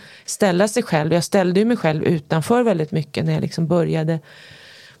ställa sig själv. Jag ställde ju mig själv utanför väldigt mycket när jag liksom började.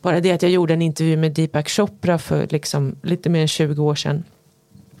 Bara det att jag gjorde en intervju med Deepak Chopra för liksom lite mer än 20 år sedan.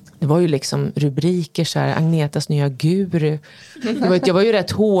 Det var ju liksom rubriker så här, Agnetas nya guru. Jag var ju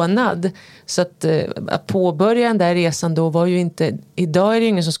rätt hånad. Så att påbörja den där resan då var ju inte, idag är det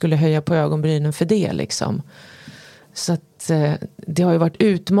ingen som skulle höja på ögonbrynen för det liksom. Så att det har ju varit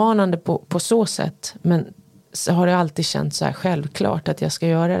utmanande på så sätt. Men så har det alltid känts så här självklart att jag ska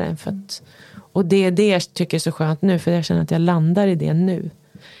göra det. Och det är det jag tycker är så skönt nu, för jag känner att jag landar i det nu.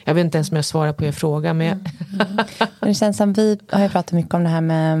 Jag vet inte ens om jag svarar på er fråga. Men det känns som vi har ju pratat mycket om det här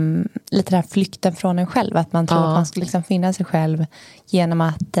med lite den här flykten från en själv. Att man tror att man ska liksom finna sig själv genom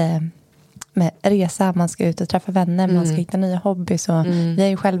att med resa, man ska ut och träffa vänner, man ska hitta nya hobbys och vi har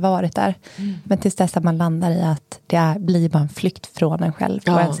ju själva varit där. Men tills dess att man landar i att blir bara en flykt från en själv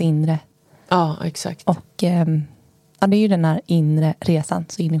och ens inre. Ja, exakt. Och det är ju den här inre resan,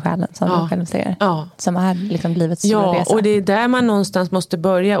 så in i själen som man själv säger. Ja. Som är liksom livets stora resa. Ja, och det är där man någonstans måste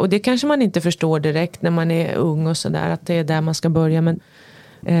börja. Och det kanske man inte förstår direkt när man är ung och sådär, att det är där man ska börja. Men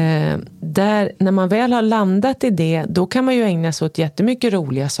där, när man väl har landat i det, då kan man ju ägna sig åt jättemycket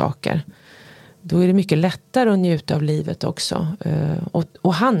roliga saker. Då är det mycket lättare att njuta av livet också.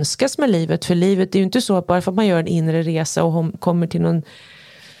 Och handskas med livet. För livet är ju inte så att bara för att man gör en inre resa och kommer till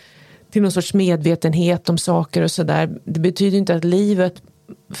någon sorts medvetenhet om saker och sådär. Det betyder inte att livet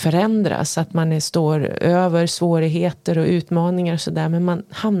förändras. Att man står över svårigheter och utmaningar och sådär. Men man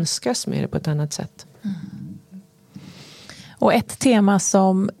handskas med det på ett annat sätt. Och ett tema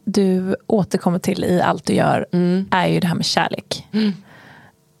som du återkommer till i allt du gör är ju det här med kärlek.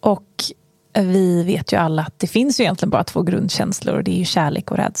 Och vi vet ju alla att det finns ju egentligen bara 2 grundkänslor, och det är ju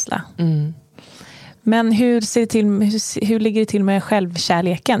kärlek och rädsla. Men hur ligger det till med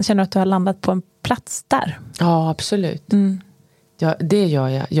självkärleken? Känner du att du har landat på en plats där? Ja, absolut. Ja, det gör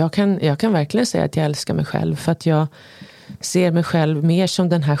jag. Jag kan verkligen säga att jag älskar mig själv, för att jag ser mig själv mer som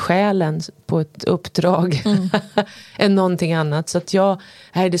den här själen på ett uppdrag än någonting annat. Så att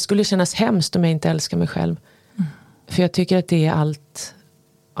det skulle kännas hemskt om jag inte älskar mig själv. För jag tycker att det är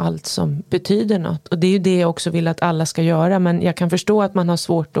allt som betyder något. Och det är ju det jag också vill att alla ska göra. Men jag kan förstå att man har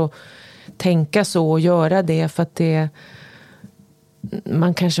svårt att tänka så och göra det, för att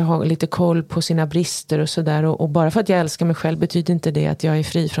man kanske har lite koll på sina brister och sådär. Och bara för att jag älskar mig själv betyder inte det att jag är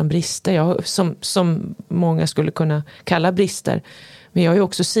fri från brister. Jag, som många skulle kunna kalla brister. Men jag har ju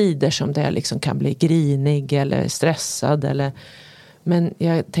också sidor som där jag liksom kan bli grinig eller stressad. Men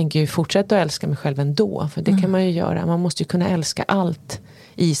jag tänker ju fortsätta att älska mig själv ändå. För det kan man ju göra. Man måste ju kunna älska allt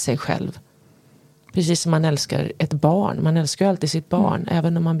i sig själv. Precis som man älskar ett barn. Man älskar ju alltid sitt barn.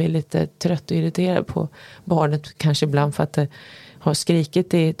 Även om man blir lite trött och irriterad på barnet. Kanske ibland för att det har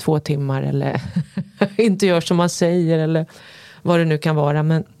skrikit i 2 timmar. Eller inte gör som man säger. Eller vad det nu kan vara.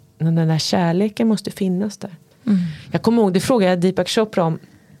 Men den där kärleken måste finnas där. Jag kommer ihåg, det frågade jag Deepak Chopra om.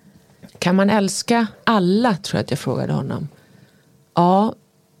 Kan man älska alla, tror jag att jag frågade honom. Ja,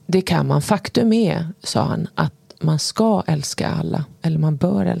 det kan man. Faktum är, sa han, att man ska älska alla. Eller man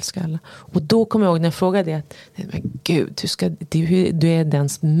bör älska alla. Och då kommer jag ihåg när jag frågade det. Men gud, hur är det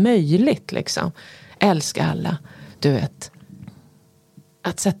ens möjligt liksom? Älska alla, du vet.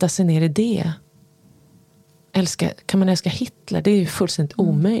 Att sätta sig ner i det. Kan man älska Hitler? Det är ju fullständigt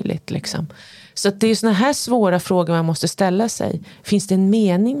omöjligt liksom. Så att det är såna här svåra frågor man måste ställa sig. Finns det en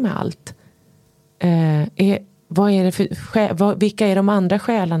mening med allt? Vad är det vilka är de andra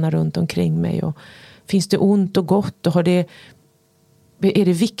själarna runt omkring mig? Och finns det ont och gott? Och är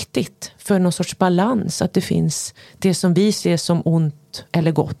det viktigt för någon sorts balans att det finns det som vi ser som ont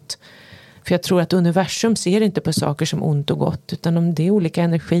eller gott? För jag tror att universum ser inte på saker som ont och gott, utan om det är olika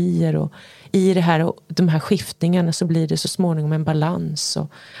energier, och i det här och de här skiftningarna så blir det så småningom en balans.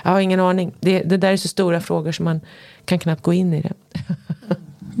 Och jag har ingen aning. Det där är så stora frågor som man kan knappt gå in i det.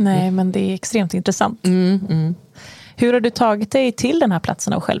 Nej, men det är extremt intressant. Hur har du tagit dig till den här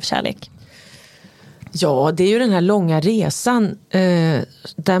platsen av självkärlek? Ja, det är ju den här långa resan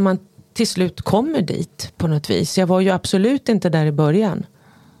där man till slut kommer dit på något vis. Jag var ju absolut inte där i början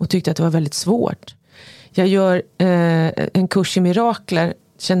och tyckte att det var väldigt svårt. Jag gör en kurs i mirakler,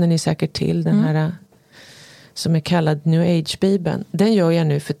 känner ni säkert till, den här som är kallad New Age-bibeln. Den gör jag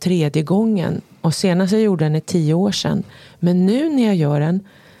nu för 3:e gången, och senast jag gjorde den är 10 år sedan. Men nu när jag gör den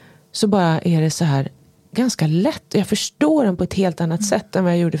så bara är det så här ganska lätt. Jag förstår den på ett helt annat sätt än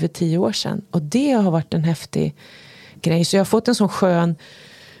vad jag gjorde för 10 år sedan. Och det har varit en häftig grej. Så jag har fått en sån skön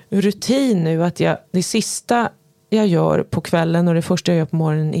rutin nu att det sista jag gör på kvällen och det första jag gör på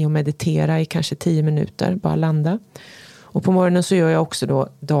morgonen är att meditera i kanske 10 minuter. Bara landa. Och på morgonen så gör jag också då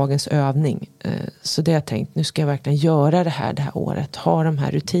dagens övning. Så det har jag tänkt, nu ska jag verkligen göra det här året. Ha de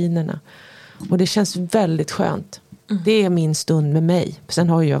här rutinerna. Och det känns väldigt skönt. Det är min stund med mig. Sen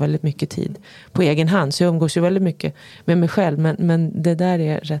har jag väldigt mycket tid på egen hand. Så jag umgås ju väldigt mycket med mig själv. Men det där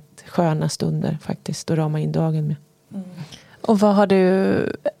är rätt sköna stunder faktiskt. Att rama in dagen med. Och vad har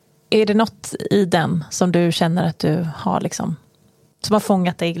är det något i den som du känner att du har liksom, som har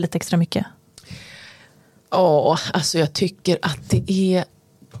fångat dig lite extra mycket? Ja, alltså jag tycker att det är...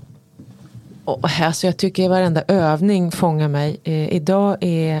 Alltså jag tycker att varenda övning fångar mig. Idag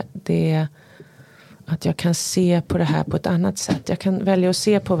är det att jag kan se på det här på ett annat sätt. Jag kan välja att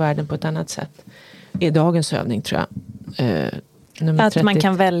se på världen på ett annat sätt. I dagens övning tror jag. nummer 30. Att man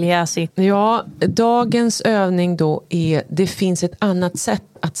kan välja sitt... Ja, dagens övning då är, det finns ett annat sätt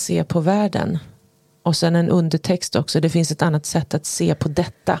att se på världen. Och sen en undertext också, det finns ett annat sätt att se på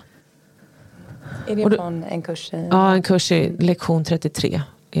detta. Är det från en kurs? Ja, en kurs i lektion 33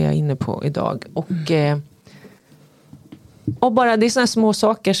 är jag inne på idag. Och bara det är såna små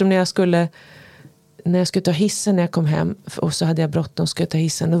saker som när jag skulle ta hissen när jag kom hem, och så hade jag bråttom och skulle ta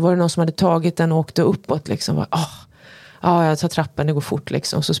hissen, då var det någon som hade tagit den och åkte uppåt liksom. Jag tar trappen, det går fort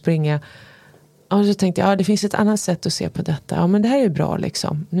liksom. Och så springer jag. Och så tänkte jag, det finns ett annat sätt att se på detta. Ja, men det här är bra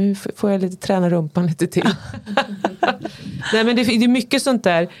liksom. Nu får jag träna rumpan lite till. Nej, men det är mycket sånt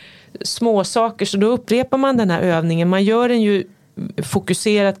där små saker, så då upprepar man den här övningen. Man gör den ju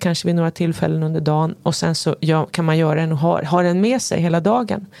fokuserat kanske vid några tillfällen under dagen, och sen så kan man göra den och ha den med sig hela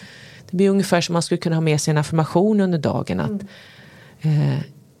dagen. Det blir ungefär som man skulle kunna ha med sig en affirmation under dagen att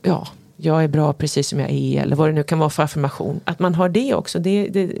jag är bra precis som jag är, eller vad det nu kan vara för affirmation. Att man har det också, det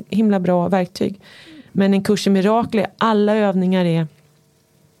är himla bra verktyg. Men en kurs i mirakler, alla övningar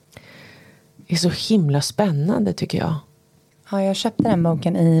är så himla spännande tycker jag. Ja, jag köpte den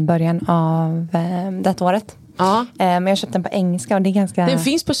boken i början av detta året. Ja. Men jag köpte den på engelska och det är ganska... Den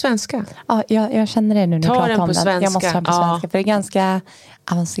finns på svenska. Ja, jag känner det nu när jag pratar om den. Svenska. Jag måste ha den på svenska, för det är ganska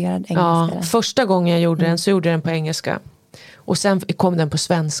avancerad engelska. Ja, första gången jag gjorde den så gjorde jag den på engelska. Och sen kom den på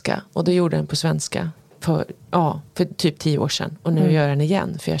svenska. Och då gjorde den på svenska för typ 10 år sedan. Och nu gör jag den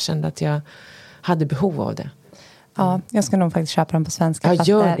igen, för jag kände att jag hade behov av det. Ja, jag ska nog faktiskt köpa den på svenska. Ja,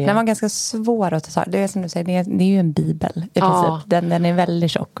 gör det. Den var ganska svår att ta. Det är som du säger, det är ju en bibel i princip. Den är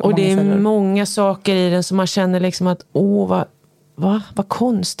väldigt tjock. Och det är många saker i den som man känner liksom att vad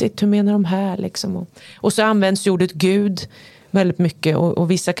konstigt, hur menar de här liksom. Och så används ordet Gud väldigt mycket.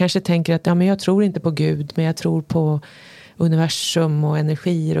 Och vissa kanske tänker att men jag tror inte på Gud, men jag tror på universum och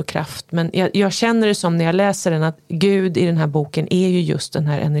energier och kraft. Men jag känner det som när jag läser den att Gud i den här boken är ju just den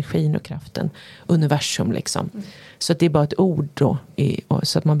här energin och kraften. Universum liksom. Så att det är bara ett ord då.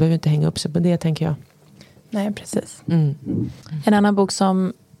 Så att man behöver inte hänga upp sig på det, tänker jag. Nej, precis. En annan bok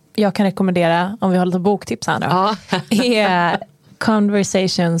som jag kan rekommendera, om vi håller på boktips här då, är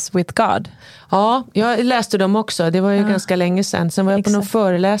Conversations with God. Ja, jag läste dem också. Det var ju ganska länge sedan. Sen var jag på någon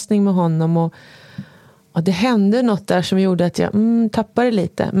föreläsning med honom och det hände något där som gjorde att jag tappade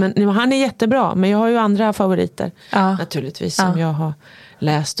lite. Men han är jättebra, men jag har ju andra favoriter naturligtvis som jag har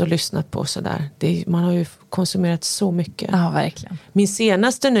läst och lyssnat på sådär. Man har ju konsumerat så mycket. Ja, verkligen. Min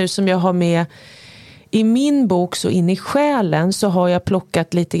senaste nu som jag har med i min bok Så in i själen, så har jag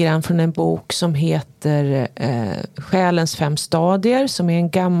plockat lite grann från en bok som heter Själens 5 stadier, som är en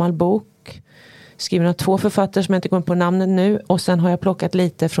gammal bok. Skriven av 2 författare som jag inte kommer på namnet nu. Och sen har jag plockat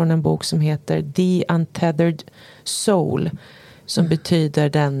lite från en bok som heter The Untethered Soul. Som betyder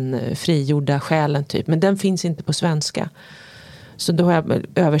den frigjorda själen typ. Men den finns inte på svenska. Så då har jag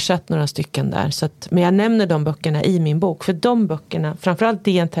översatt några stycken där. Men jag nämner de böckerna i min bok. För de böckerna, framförallt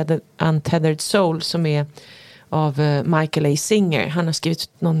The Untethered Soul som är av Michael A. Singer. Han har skrivit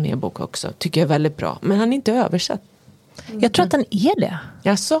någon mer bok också. Tycker jag är väldigt bra. Men han är inte översatt. Jag tror att den är det.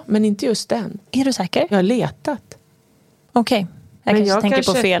 Jaså, men inte just den. Är du säker? Jag har letat. Okej. Jag tänker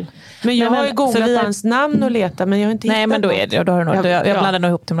på fel. Men jag har ju googlat hans namn och letat, men jag har inte hittat. Nej, men då är det. Då har du jag blandar nog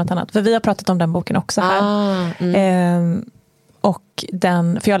ihop det med något annat. För vi har pratat om den boken också här. Och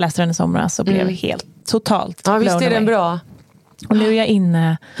för jag läste den i somras och blev helt totalt blown visst är den bra. Och nu är jag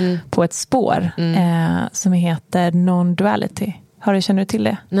inne på ett spår som heter non-duality. Känner du till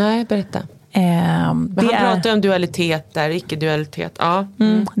det? Nej, berätta. Han pratar om dualitet där, icke-dualitet. Ja.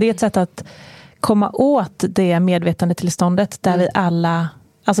 Det är ett sätt att komma åt det medvetandetillståndet där vi alla,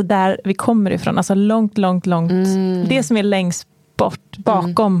 alltså där vi kommer ifrån, alltså långt det som är längst bort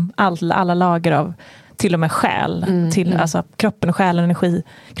bakom alla lager av till och med själ, till alltså kroppen och själen, energi,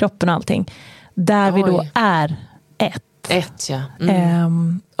 kroppen och allting, där vi då är ett.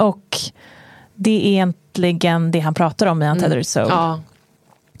 Och det är egentligen det han pratar om i Untethered Soul.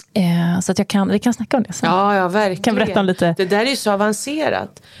 Så att vi kan snacka om det sen. Ja, verkligen. Kan berätta om lite. Det där är ju så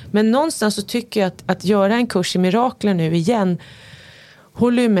avancerat. Men någonstans så tycker jag att göra en kurs i mirakler nu igen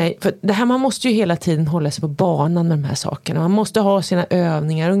håller ju mig, för det här, man måste ju hela tiden hålla sig på banan med de här sakerna. Man måste ha sina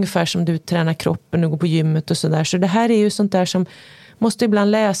övningar, ungefär som du tränar kroppen och går på gymmet och sådär. Så det här är ju sånt där som måste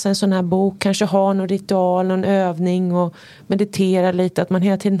ibland läsa en sån här bok, kanske ha någon ritual, någon övning och meditera lite, att man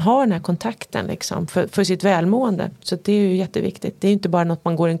hela tiden har den här kontakten liksom, för sitt välmående. Så det är ju jätteviktigt. Det är ju inte bara något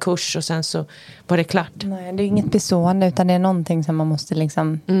man går en kurs och sen så var det klart. Nej, det är inget bestående, utan det är någonting som man måste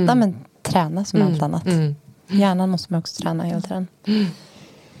liksom träna som allt annat. Hjärnan måste man också träna hela tiden.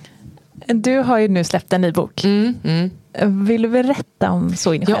 Du har ju nu släppt en ny bok. Vill du berätta om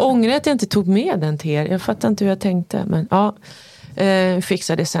Så in i själen? Jag ångrar att jag inte tog med den till er. Jag fattar inte hur jag tänkte. Men, ja.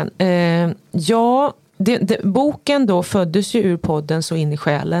 Fixa det sen. Boken då föddes ju ur podden Så in i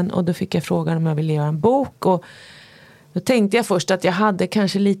själen. Och då fick jag frågan om jag ville göra en bok. Och då tänkte jag först att jag hade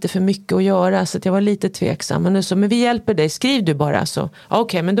kanske lite för mycket att göra. Så att jag var lite tveksam. Men vi hjälper dig, skriv du bara.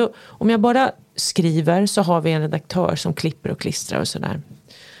 Okej, men då, om jag bara skriver så har vi en redaktör som klipper och klistrar och sådär.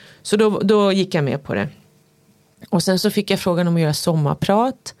 Så då gick jag med på det. Och sen så fick jag frågan om att göra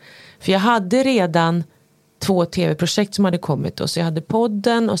sommarprat. För jag hade redan 2 tv-projekt som hade kommit då. Så jag hade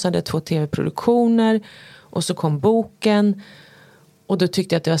podden och så hade jag 2 tv-produktioner. Och så kom boken. Och då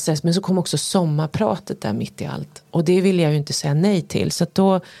tyckte jag att det var stress. Men så kom också sommarpratet där mitt i allt. Och det ville jag ju inte säga nej till. Så att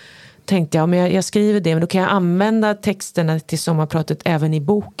då tänkte jag, men jag skriver det. Men då kan jag använda texterna till sommarpratet även i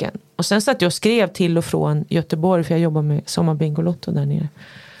boken. Och sen satt jag och skrev till och från Göteborg. För jag jobbar med Sommarbingolotto där nere.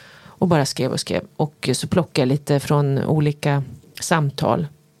 Och bara skrev och skrev. Och så plockade jag lite från olika samtal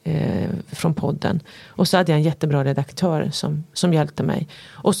från podden. Och så hade jag en jättebra redaktör som hjälpte mig.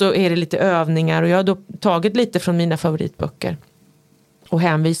 Och så är det lite övningar. Och jag har då tagit lite från mina favoritböcker. Och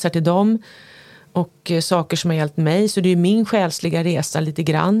hänvisar till dem. Och saker som har hjälpt mig. Så det är min själsliga resa lite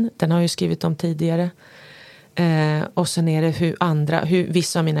grann. Den har jag ju skrivit om tidigare. Och sen är det hur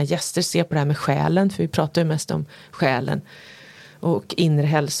vissa av mina gäster ser på det här med själen. För vi pratar ju mest om själen. Och inre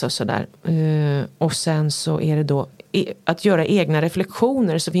hälsa och sådär. Och sen så är det då att göra egna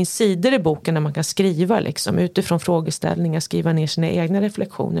reflektioner. Så finns sidor i boken där man kan skriva liksom, utifrån frågeställningar. Skriva ner sina egna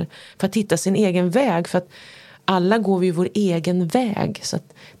reflektioner. För att hitta sin egen väg. För att alla går vi vår egen väg. Så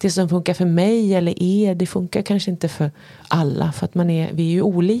att det som funkar för mig eller er, det funkar kanske inte för alla. För att vi är ju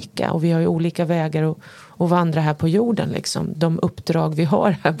olika. Och vi har ju olika vägar att vandra här på jorden. Liksom. De uppdrag vi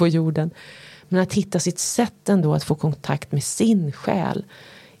har här på jorden. Men att hitta sitt sätt ändå att få kontakt med sin själ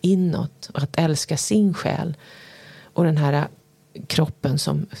inåt. Och att älska sin själ. Och den här kroppen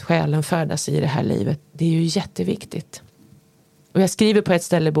som själen färdas i det här livet. Det är ju jätteviktigt. Och jag skriver på ett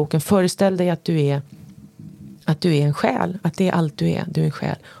ställe i boken. Föreställ dig att du är en själ. Att det är allt du är. Du är en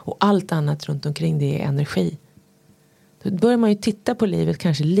själ. Och allt annat runt omkring det är energi. Då börjar man ju titta på livet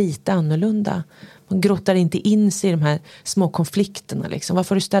kanske lite annorlunda. Man grottar inte in sig i de här små konflikterna. Liksom.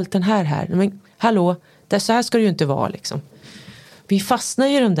 Varför har du ställt den här? Men hallå, så här ska det ju inte vara. Liksom. Vi fastnar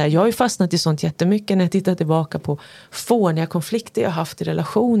ju i de där. Jag har ju fastnat i sånt jättemycket när jag tittar tillbaka på fåniga konflikter jag har haft i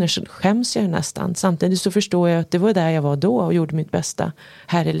relationer. Så skäms jag ju nästan. Samtidigt så förstår jag att det var där jag var då och gjorde mitt bästa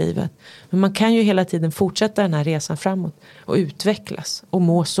här i livet. Men man kan ju hela tiden fortsätta den här resan framåt och utvecklas och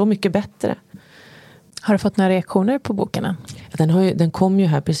må så mycket bättre. Har du fått några reaktioner på boken än? Den kom ju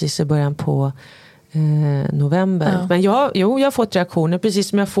här precis i början på november. Ja. Men jag har fått reaktioner precis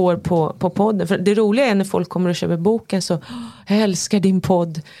som jag får på podden. För det roliga är när folk kommer och köper boken så jag älskar din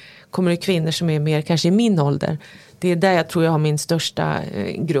podd. Kommer det kvinnor som är mer kanske i min ålder. Det är där jag tror jag har min största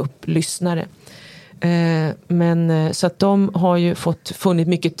grupp lyssnare. Men så att de har ju funnit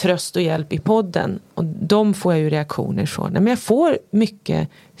mycket tröst och hjälp i podden. Och de får jag ju reaktioner från. Men jag får mycket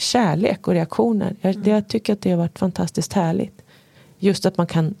kärlek och reaktioner. Jag tycker att det har varit fantastiskt härligt. Just att man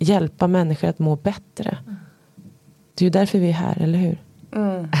kan hjälpa människor att må bättre. Det är ju därför vi är här, eller hur?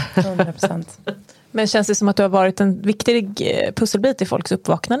 100%. Men känns det som att du har varit en viktig pusselbit i folks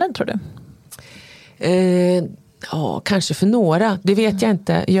uppvaknande, tror du? Ja, kanske för några. Det vet jag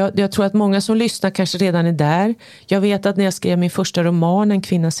inte. Jag tror att många som lyssnar kanske redan är där. Jag vet att när jag skrev min första roman, En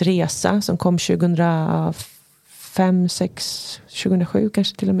kvinnas resa, som kom 2005, 2006, 2007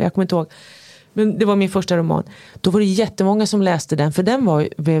 kanske till och med. Jag kommer inte ihåg. Men det var min första roman. Då var det jättemånga som läste den. För den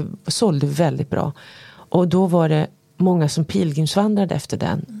sålde väldigt bra. Och då var det många som pilgrimsvandrade efter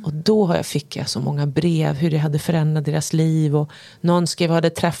den. Och då fick jag så många brev. Hur det hade förändrat deras liv. Och någon skrev hade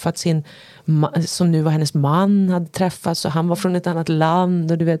träffat som nu var hennes man hade träffats. Och han var från ett annat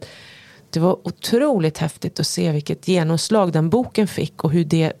land. Och du vet, det var otroligt häftigt att se vilket genomslag den boken fick. Och hur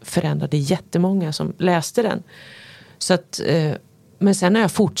det förändrade jättemånga som läste den. Så att... Men sen har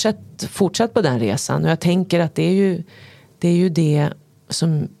jag fortsatt på den resan. Och jag tänker att det är ju det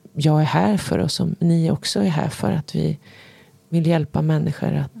som jag är här för. Och som ni också är här för. Att vi vill hjälpa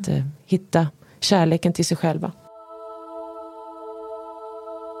människor att hitta kärleken till sig själva.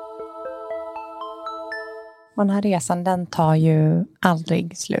 Och den här resan, den tar ju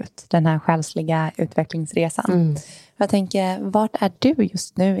aldrig slut. Den här själsliga utvecklingsresan. Jag tänker, vart är du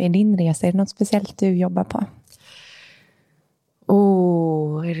just nu i din resa? Är det något speciellt du jobbar på?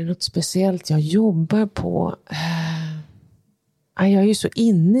 Är det något speciellt jag jobbar på? Jag är ju så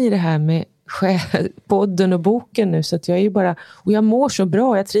inne i det här med podden och boken nu. Så att jag är ju bara... Och jag mår så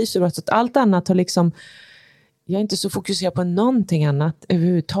bra, jag trivs så bra. Så att allt annat har liksom... Jag är inte så fokuserad på någonting annat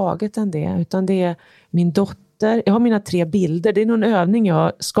överhuvudtaget än det. Utan det är min dotter fötter. Jag har mina 3 bilder. Det är någon övning jag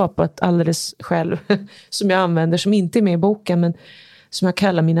har skapat alldeles själv som jag använder, som inte är med i boken, men som jag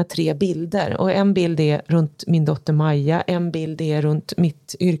kallar mina 3 bilder. Och en bild är runt min dotter Maja, en bild är runt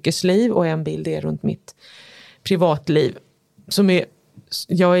mitt yrkesliv och en bild är runt mitt privatliv.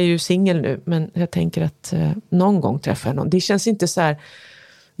 Jag är ju singel nu, men jag tänker att någon gång träffar jag någon. Det känns inte så här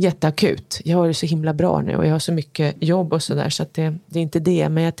jätteakut. Jag har det så himla bra nu och jag har så mycket jobb och sådär, så att det är inte det.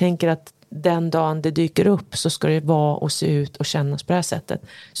 Men jag tänker att den dagen det dyker upp så ska det vara och se ut och kännas på det här sättet.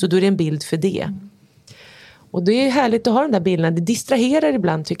 Så då är det en bild för det. Och det är härligt att ha de där bilderna. Det distraherar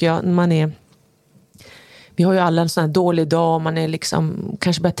ibland, tycker jag, när man är... Vi har ju alla en sån här dålig dag och man är liksom,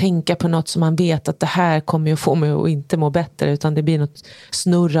 kanske börjar tänka på något som man vet att det här kommer ju få mig att inte må bättre, utan det blir något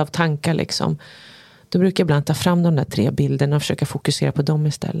snurr av tankar liksom. Då brukar jag ibland ta fram de där 3 bilderna och försöka fokusera på dem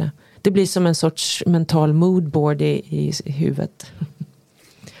istället. Det blir som en sorts mental moodboard i huvudet.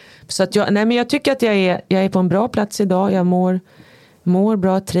 Så att jag tycker att jag är på en bra plats idag. Jag mår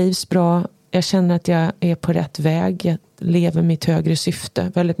bra, trivs bra. Jag känner att jag är på rätt väg. Jag lever mitt högre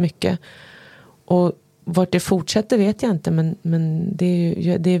syfte väldigt mycket. Och vart det fortsätter vet jag inte. Men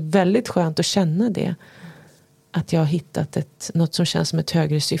det är väldigt skönt att känna det. Att jag har hittat något som känns som ett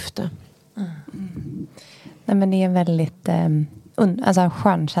högre syfte. Nej, men det är en väldigt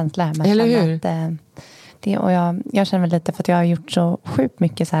skön känsla. Eller hur? Och jag känner väl lite för att jag har gjort så sjukt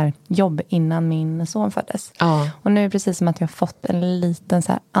mycket så här jobb innan min son föddes. Ja. Och nu är det precis som att jag har fått en liten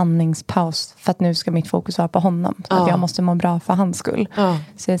så här andningspaus, för att nu ska mitt fokus vara på honom. För att jag måste må bra för hans skull. Ja.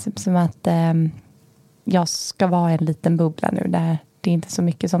 Så det är som att jag ska vara en liten bubbla nu där det är inte så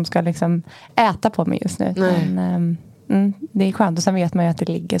mycket som ska liksom äta på mig just nu. Men, det är skönt, och sen vet man ju att det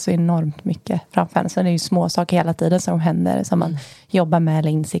ligger så enormt mycket framför en. Så det är ju små saker hela tiden som händer, som man jobbar med,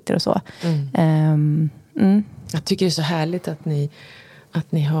 eller insikter och så. Jag tycker det är så härligt att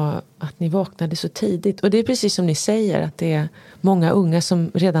ni vaknade så tidigt. Och det är precis som ni säger, att det är många unga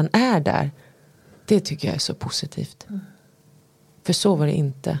som redan är där. Det tycker jag är så positivt. För så var det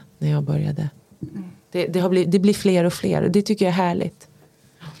inte när jag började. Det blir fler och fler, och det tycker jag är härligt.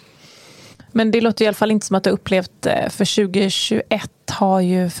 Men det låter i alla fall inte som att du upplevt, för 2021 har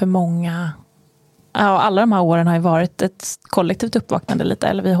ju för många, alla de här åren har ju varit ett kollektivt uppvaknande lite,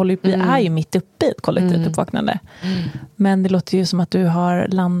 eller vi är ju mitt uppe i ett kollektivt uppvaknande. Men det låter ju som att du har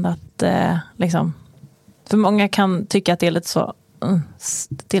landat liksom, för många kan tycka att det är lite så,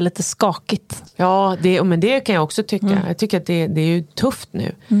 det är lite skakigt. Ja, men det kan jag också tycka. Jag tycker att det är ju tufft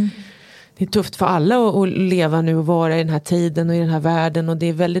nu. Det är tufft för alla att leva nu och vara i den här tiden och i den här världen, och det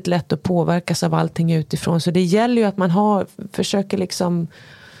är väldigt lätt att påverkas av allting utifrån. Så det gäller ju att man försöker liksom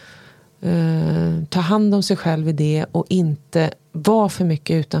ta hand om sig själv i det, och inte vara för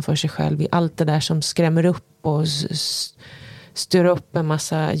mycket utanför sig själv i allt det där som skrämmer upp och styr upp en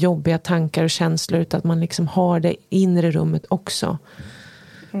massa jobbiga tankar och känslor, utan att man liksom har det inre rummet också.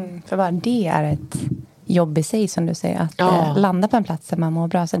 För bara det är ett jobb i sig, som du säger, att landa på en plats där man mår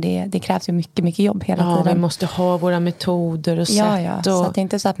bra. Så det krävs ju mycket, mycket jobb hela tiden. Ja, vi måste ha våra metoder och sätt. Så att det är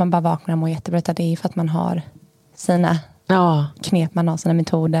inte så att man bara vaknar och mår jättebra, utan det är för att man har sina knep, man har sina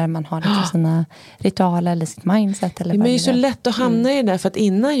metoder, man har liksom sina ritualer eller sitt mindset. Eller men det är så lätt att hamna i det där, för att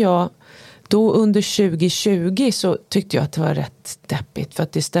innan då under 2020 så tyckte jag att det var rätt deppigt, för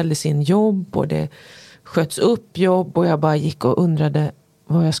att det ställdes in jobb och det sköts upp jobb, och jag bara gick och undrade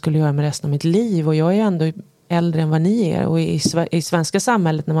vad jag skulle göra med resten av mitt liv. Och jag är ändå äldre än vad ni är, och i svenska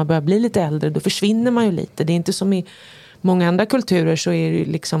samhället när man börjar bli lite äldre, då försvinner man ju lite. Det är inte som i många andra kulturer, så är det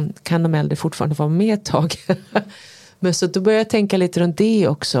liksom, kan de äldre fortfarande vara med ett tag. Men så då började jag tänka lite runt det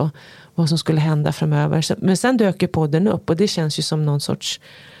också, vad som skulle hända framöver. Men sen dök ju podden upp, och det känns ju som någon sorts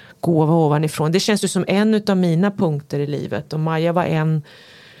gåva ovanifrån. Det känns ju som en av mina punkter i livet, och Maja var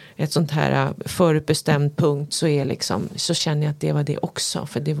ett sånt här förutbestämd punkt, så känner jag att det var det också,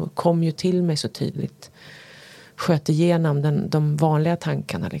 för det kom ju till mig så tydligt, sköt igenom de vanliga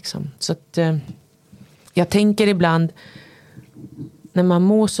tankarna liksom. Så att jag tänker ibland, när man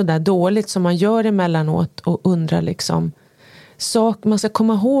mår så där dåligt som man gör emellanåt, och undrar liksom, man ska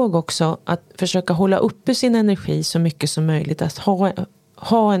komma ihåg också att försöka hålla uppe sin energi så mycket som möjligt, att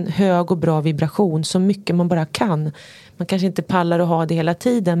ha en hög och bra vibration så mycket man bara kan. Man kanske inte pallar att ha det hela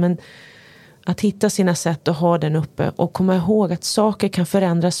tiden, men att hitta sina sätt att ha den uppe, och komma ihåg att saker kan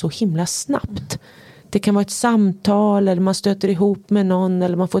förändras så himla snabbt. Det kan vara ett samtal, eller man stöter ihop med någon,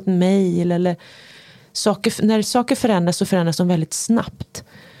 eller man får ett mejl, eller när saker förändras, så förändras de väldigt snabbt.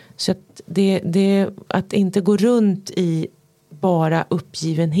 Så att det att inte gå runt i bara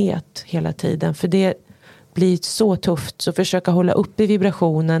uppgivenhet hela tiden, för det blir så tufft. Så försöka hålla uppe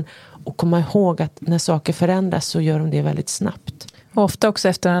vibrationen och komma ihåg att när saker förändras så gör de det väldigt snabbt. Och ofta också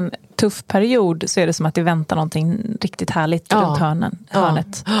efter en tuff period så är det som att det väntar någonting riktigt härligt runt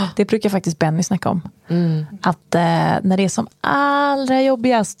hörnet. Det brukar faktiskt Benny snacka om. Att när det är som allra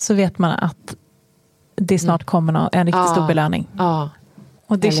jobbigast så vet man att det snart kommer en riktigt stor belöning.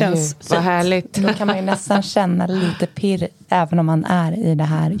 Och det känns så härligt. Då kan man ju nästan känna lite pirr även om man är i det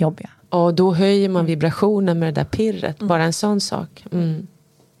här jobbiga. Och då höjer man vibrationen med det där pirret. Bara en sån sak.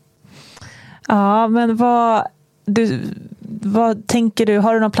 Ja, men vad tänker du?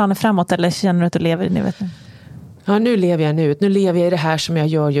 Har du några planer framåt eller känner du att du lever i nuet nu? Ja, nu lever jag nu. Nu lever jag i det här som jag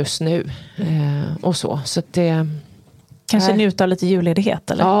gör just nu. Och så att det... Kanske njuta av lite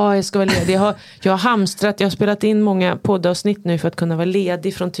julledighet, eller? Ja, jag ska vara ledig. Jag har hamstrat. Jag har spelat in många poddavsnitt nu för att kunna vara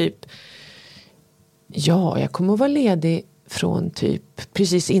ledig från typ... Ja, jag kommer att vara ledig från typ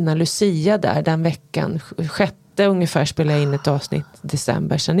precis innan Lucia där, den veckan. 6 ungefär spelar jag in ett avsnitt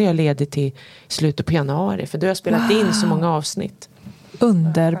december. Sen är jag ledig till slutet på januari. För då har jag spelat in så många avsnitt.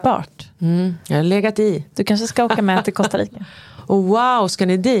 Underbart. Jag har legat i. Du kanske ska åka med till Costa Rica. Och wow, ska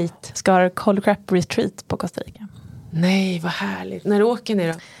ni dit? Ska ha Cold Crap Retreat på Costa Rica. Nej, vad härligt. När åker ni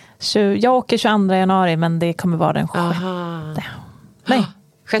då? Jag åker 22 januari, men det kommer vara den 6. Nej.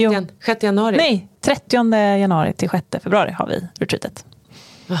 6 januari? Nej, 30 januari till 6 februari har vi retreatet.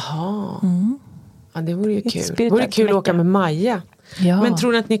 Jaha. Ja, det vore ju kul. Det vore kul att åka med Maja. Ja. Men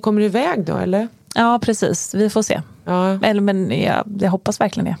tror ni att ni kommer iväg då, eller? Ja, precis. Vi får se. Ja. Men jag hoppas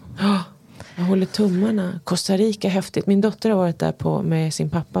verkligen det. Jag håller tummarna. Costa Rica är häftigt. Min dotter har varit där med sin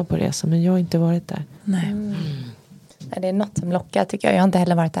pappa på resa, men jag har inte varit där. Nej. Det är något som lockar tycker jag. Jag har inte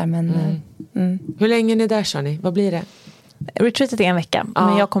heller varit där, men... Hur länge är ni där, sa ni? Vad blir det? Retreatet är 1 vecka,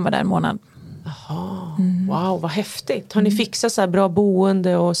 men jag kommer där en månad. Jaha, wow, vad häftigt. Har ni fixat så här bra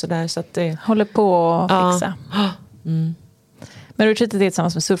boende och sådär? Så att det... Håller på att fixa. Men retreatet är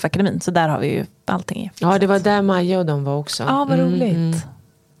tillsammans med Surfakademin, så där har vi ju allting fixat. Ja, det var där Maja och de var också. Ja, vad roligt.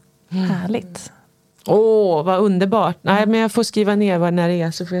 Härligt. Vad underbart. Nej, men jag får skriva ner när det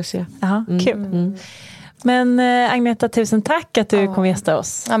är, så får jag se. Ja, kul. Men Agneta, tusen tack att du kom gästa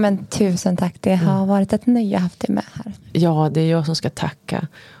oss. Ja, men tusen tack. Det har varit ett nöje att ha haft dig med här. Ja, det är jag som ska tacka.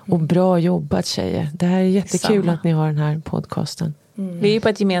 Och bra jobbat, tjejer. Det här är jättekul att ni har den här podcasten. Vi är ju på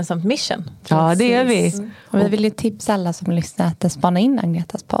ett gemensamt mission. Ja, det är vi. Och vi vill ju tipsa alla som lyssnar att spana in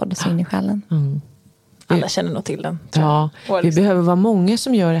Agnetas podd, Så in i själen. Alla känner nog till den. Ja, vi behöver vara många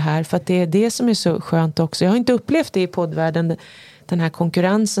som gör det här. För att det är det som är så skönt också. Jag har inte upplevt det i poddvärlden. Den här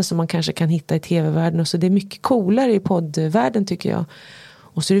konkurrensen som man kanske kan hitta i tv-världen. Och så det är mycket coolare i poddvärlden, tycker jag.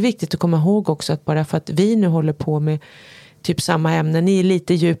 Och så är det viktigt att komma ihåg också att bara för att vi nu håller på med typ samma ämnen, ni är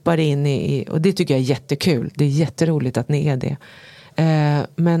lite djupare in i, och det tycker jag är jättekul. Det är jätteroligt att ni är det.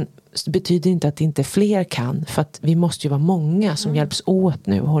 Men det betyder inte att inte fler kan, för att vi måste ju vara många som hjälps åt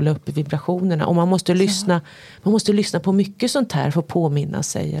nu och hålla uppe vibrationerna. Och man måste lyssna på mycket sånt här för att påminna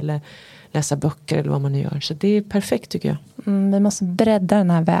sig eller läsa böcker eller vad man nu gör. Så det är perfekt, tycker jag. Vi måste bredda den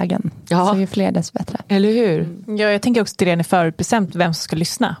här vägen. Så ju fler desto bättre. Eller hur? Ja, jag tänker också att det är förutbestämt vem som ska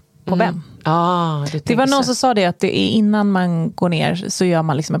lyssna på vem. Det var någon som sa det, att det är innan man går ner så gör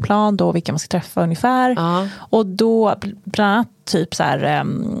man liksom en plan då, vilka man ska träffa ungefär. Och då bland annat typ så här,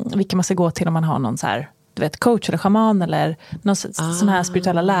 vilka man ska gå till om man har någon så här, du vet, coach eller shaman eller någon sån här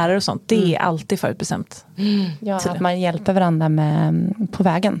spirituella lärare och sånt. Det är alltid förutbestämt. Ja, att man hjälper varandra på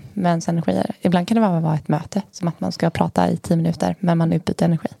vägen med ens energier. Ibland kan det vara ett möte, som att man ska prata i 10 minuter, men man utbyter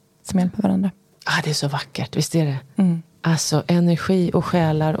energi som hjälper varandra. Det är så vackert, visst är det? Alltså energi och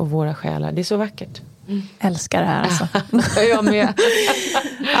själar och våra själar, det är så vackert. Älskar det här alltså. Jag med.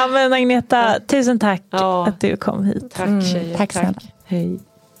 Ja, men Agneta, tusen tack att du kom hit. Tack tjejer. Tack snälla. Hej.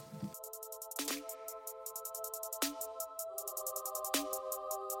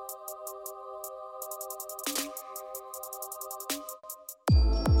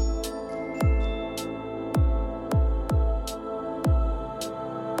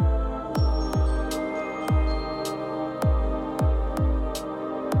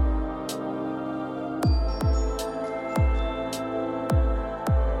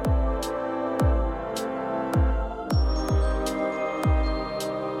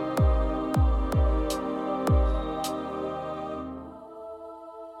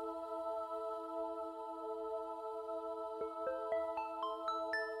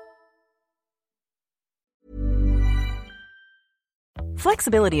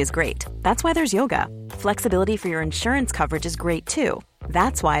 Flexibility is great. That's why there's yoga. Flexibility for your insurance coverage is great too.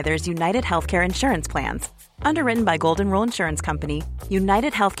 That's why there's United Healthcare Insurance Plans. Underwritten by Golden Rule Insurance Company,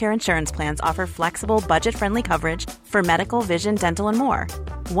 United Healthcare Insurance Plans offer flexible, budget-friendly coverage for medical, vision, dental, and more.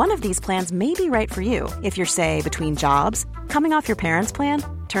 One of these plans may be right for you if you're, say, between jobs, coming off your parents' plan,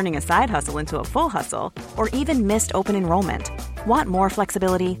 turning a side hustle into a full hustle, or even missed open enrollment. Want more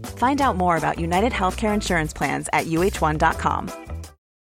flexibility? Find out more about United Healthcare Insurance Plans at uh1.com.